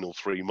final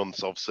 3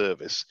 months of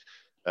service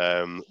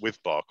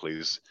with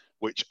Barclays,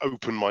 which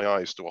opened my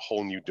eyes to a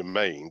whole new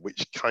domain,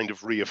 which kind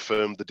of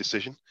reaffirmed the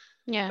decision.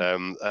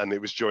 And it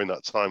was during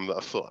that time that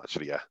I thought,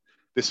 actually,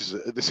 this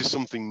is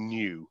something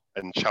new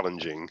and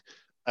challenging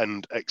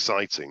and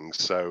exciting.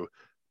 So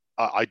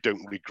I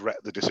don't regret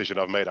the decision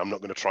I've made. I'm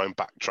not going to try and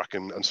backtrack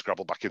and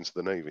scrabble back into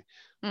the Navy.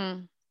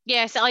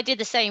 Yes, I did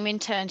the same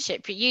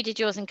internship. You did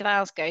yours in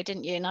Glasgow,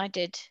 didn't you? And I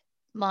did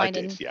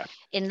mine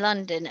in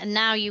London. And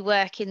now you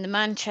work in the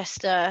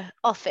Manchester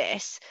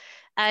office.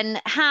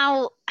 And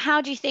how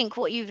do you think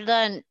what you've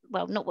learned,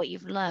 well, not what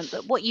you've learned,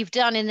 but what you've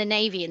done in the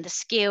Navy and the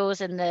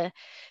skills and the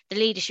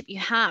leadership you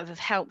have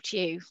helped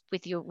you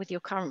with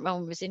your current role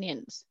in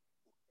resilience?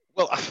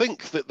 Well, I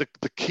think that the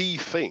key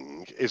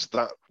thing is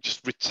that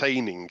just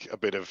retaining a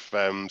bit of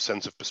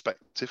sense of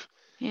perspective.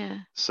 Yeah.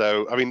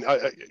 So, I mean,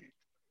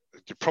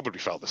 you probably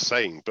felt the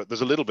same, but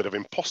there's a little bit of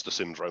imposter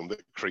syndrome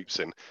that creeps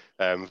in,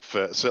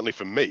 certainly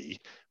for me.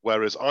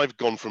 Whereas I've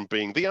gone from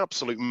being the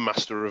absolute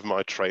master of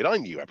my trade. I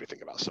knew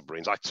everything about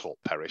submarines. I taught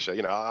Perisher.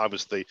 I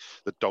was the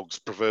dog's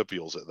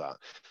proverbials at that.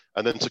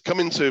 And then to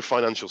come into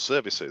financial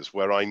services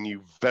where I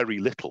knew very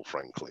little,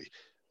 frankly,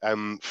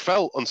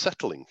 felt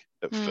unsettling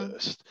at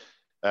first.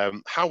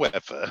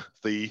 However,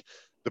 the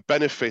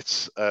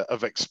benefits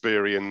of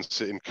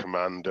experience in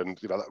command and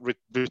that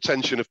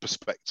retention of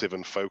perspective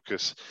and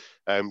focus,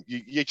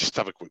 you just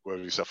have a quick word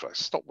with yourself. Like,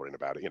 stop worrying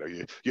about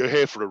it. You're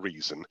here for a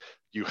reason.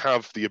 You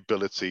have the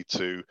ability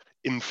to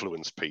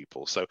influence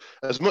people. So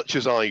as much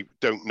as I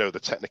don't know the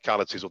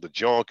technicalities or the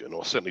jargon,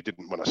 or certainly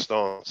didn't when I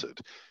started,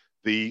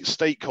 the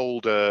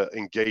stakeholder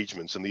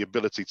engagement and the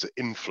ability to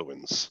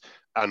influence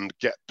and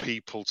get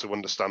people to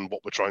understand what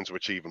we're trying to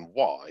achieve and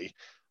why,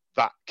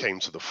 that came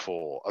to the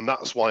fore. And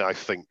that's why I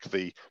think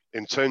the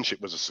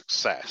internship was a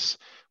success,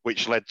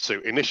 which led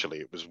to, initially,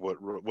 it was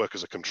work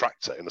as a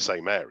contractor in the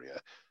same area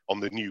on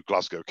the new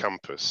Glasgow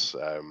campus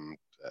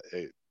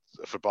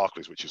for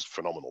Barclays, which is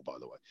phenomenal, by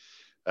the way.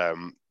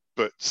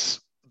 But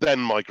then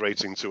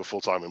migrating to a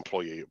full-time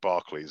employee at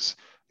Barclays,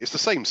 it's the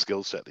same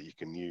skill set that you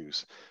can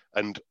use.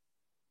 And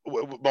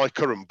my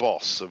current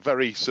boss, a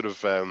very sort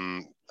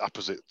of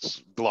opposite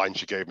line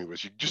she gave me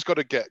was, you just got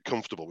to get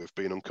comfortable with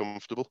being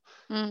uncomfortable,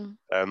 and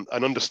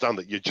understand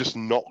that you're just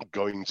not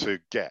going to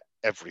get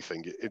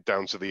everything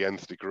down to the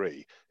nth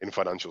degree in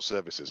financial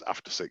services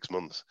after 6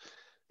 months.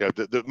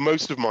 The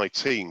most of my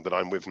team that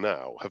I'm with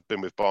now have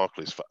been with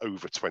Barclays for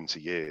over 20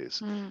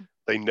 years.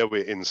 They know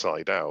it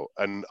inside out.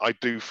 And I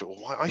do feel,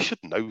 well, I should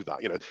know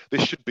that.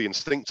 This should be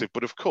instinctive.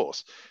 But of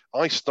course,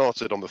 I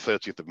started on the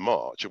 30th of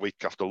March, a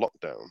week after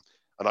lockdown,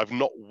 and I've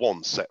not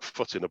once set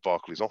foot in a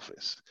Barclays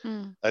office.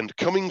 And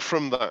coming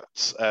from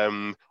that,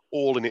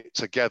 all in it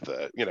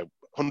together,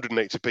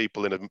 180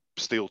 people in a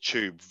steel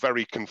tube,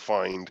 very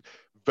confined,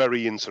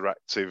 very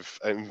interactive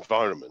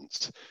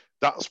environment.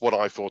 That's what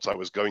I thought I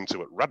was going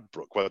to at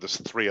Radbrook, where there's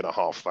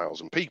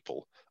 3,500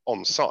 people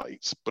on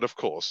site. But of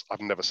course,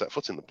 I've never set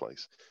foot in the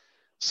place.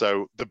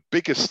 So the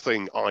biggest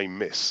thing I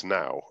miss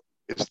now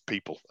is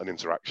people and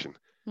interaction.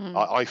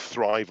 I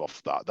thrive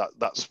off that.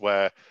 That's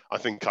where I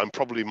think I'm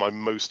probably my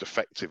most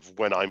effective,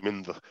 when I'm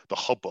in the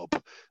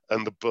hubbub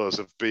and the buzz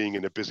of being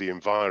in a busy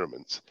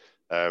environment.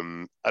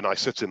 And I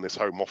sit in this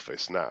home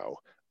office now,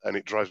 and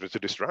it drives me to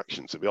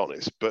distraction, to be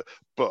honest. But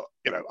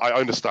I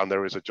understand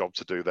there is a job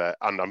to do there,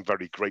 and I'm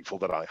very grateful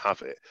that I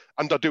have it,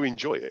 and I do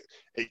enjoy it.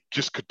 It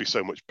just could be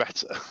so much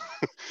better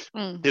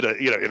in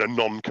a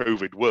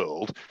non-COVID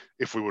world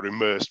if we were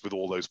immersed with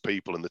all those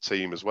people in the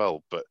team as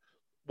well. But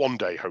one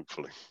day,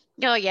 hopefully.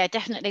 Oh yeah,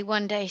 definitely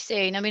one day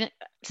soon. I mean,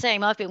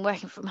 same. I've been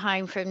working from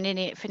home for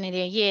nearly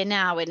a year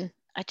now, and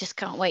I just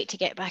can't wait to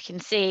get back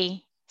and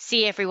see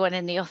everyone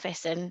in the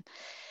office and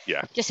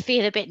just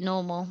feel a bit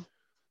normal.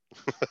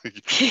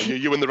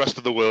 You and the rest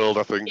of the world,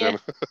 I think. Yeah.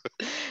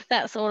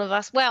 That's all of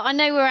us. Well, I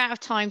know we're out of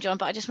time, John,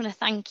 but I just want to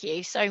thank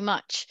you so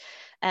much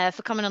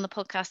for coming on the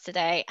podcast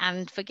today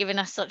and for giving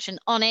us such an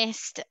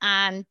honest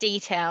and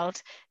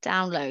detailed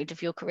download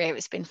of your career.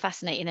 It's been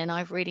fascinating, and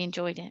I've really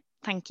enjoyed it.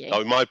 Thank you.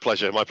 Oh, my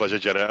pleasure,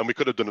 Jenna. And we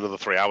could have done another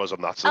 3 hours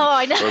on that.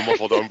 I know.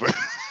 Waffled on, but...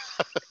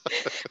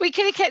 We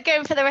could have kept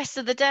going for the rest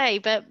of the day,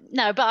 but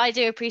I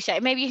do appreciate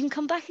it. Maybe you can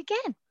come back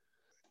again.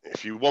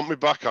 If you want me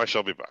back, I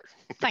shall be back.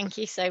 Thank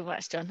you so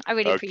much, John. I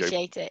really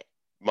appreciate it.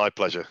 My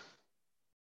pleasure.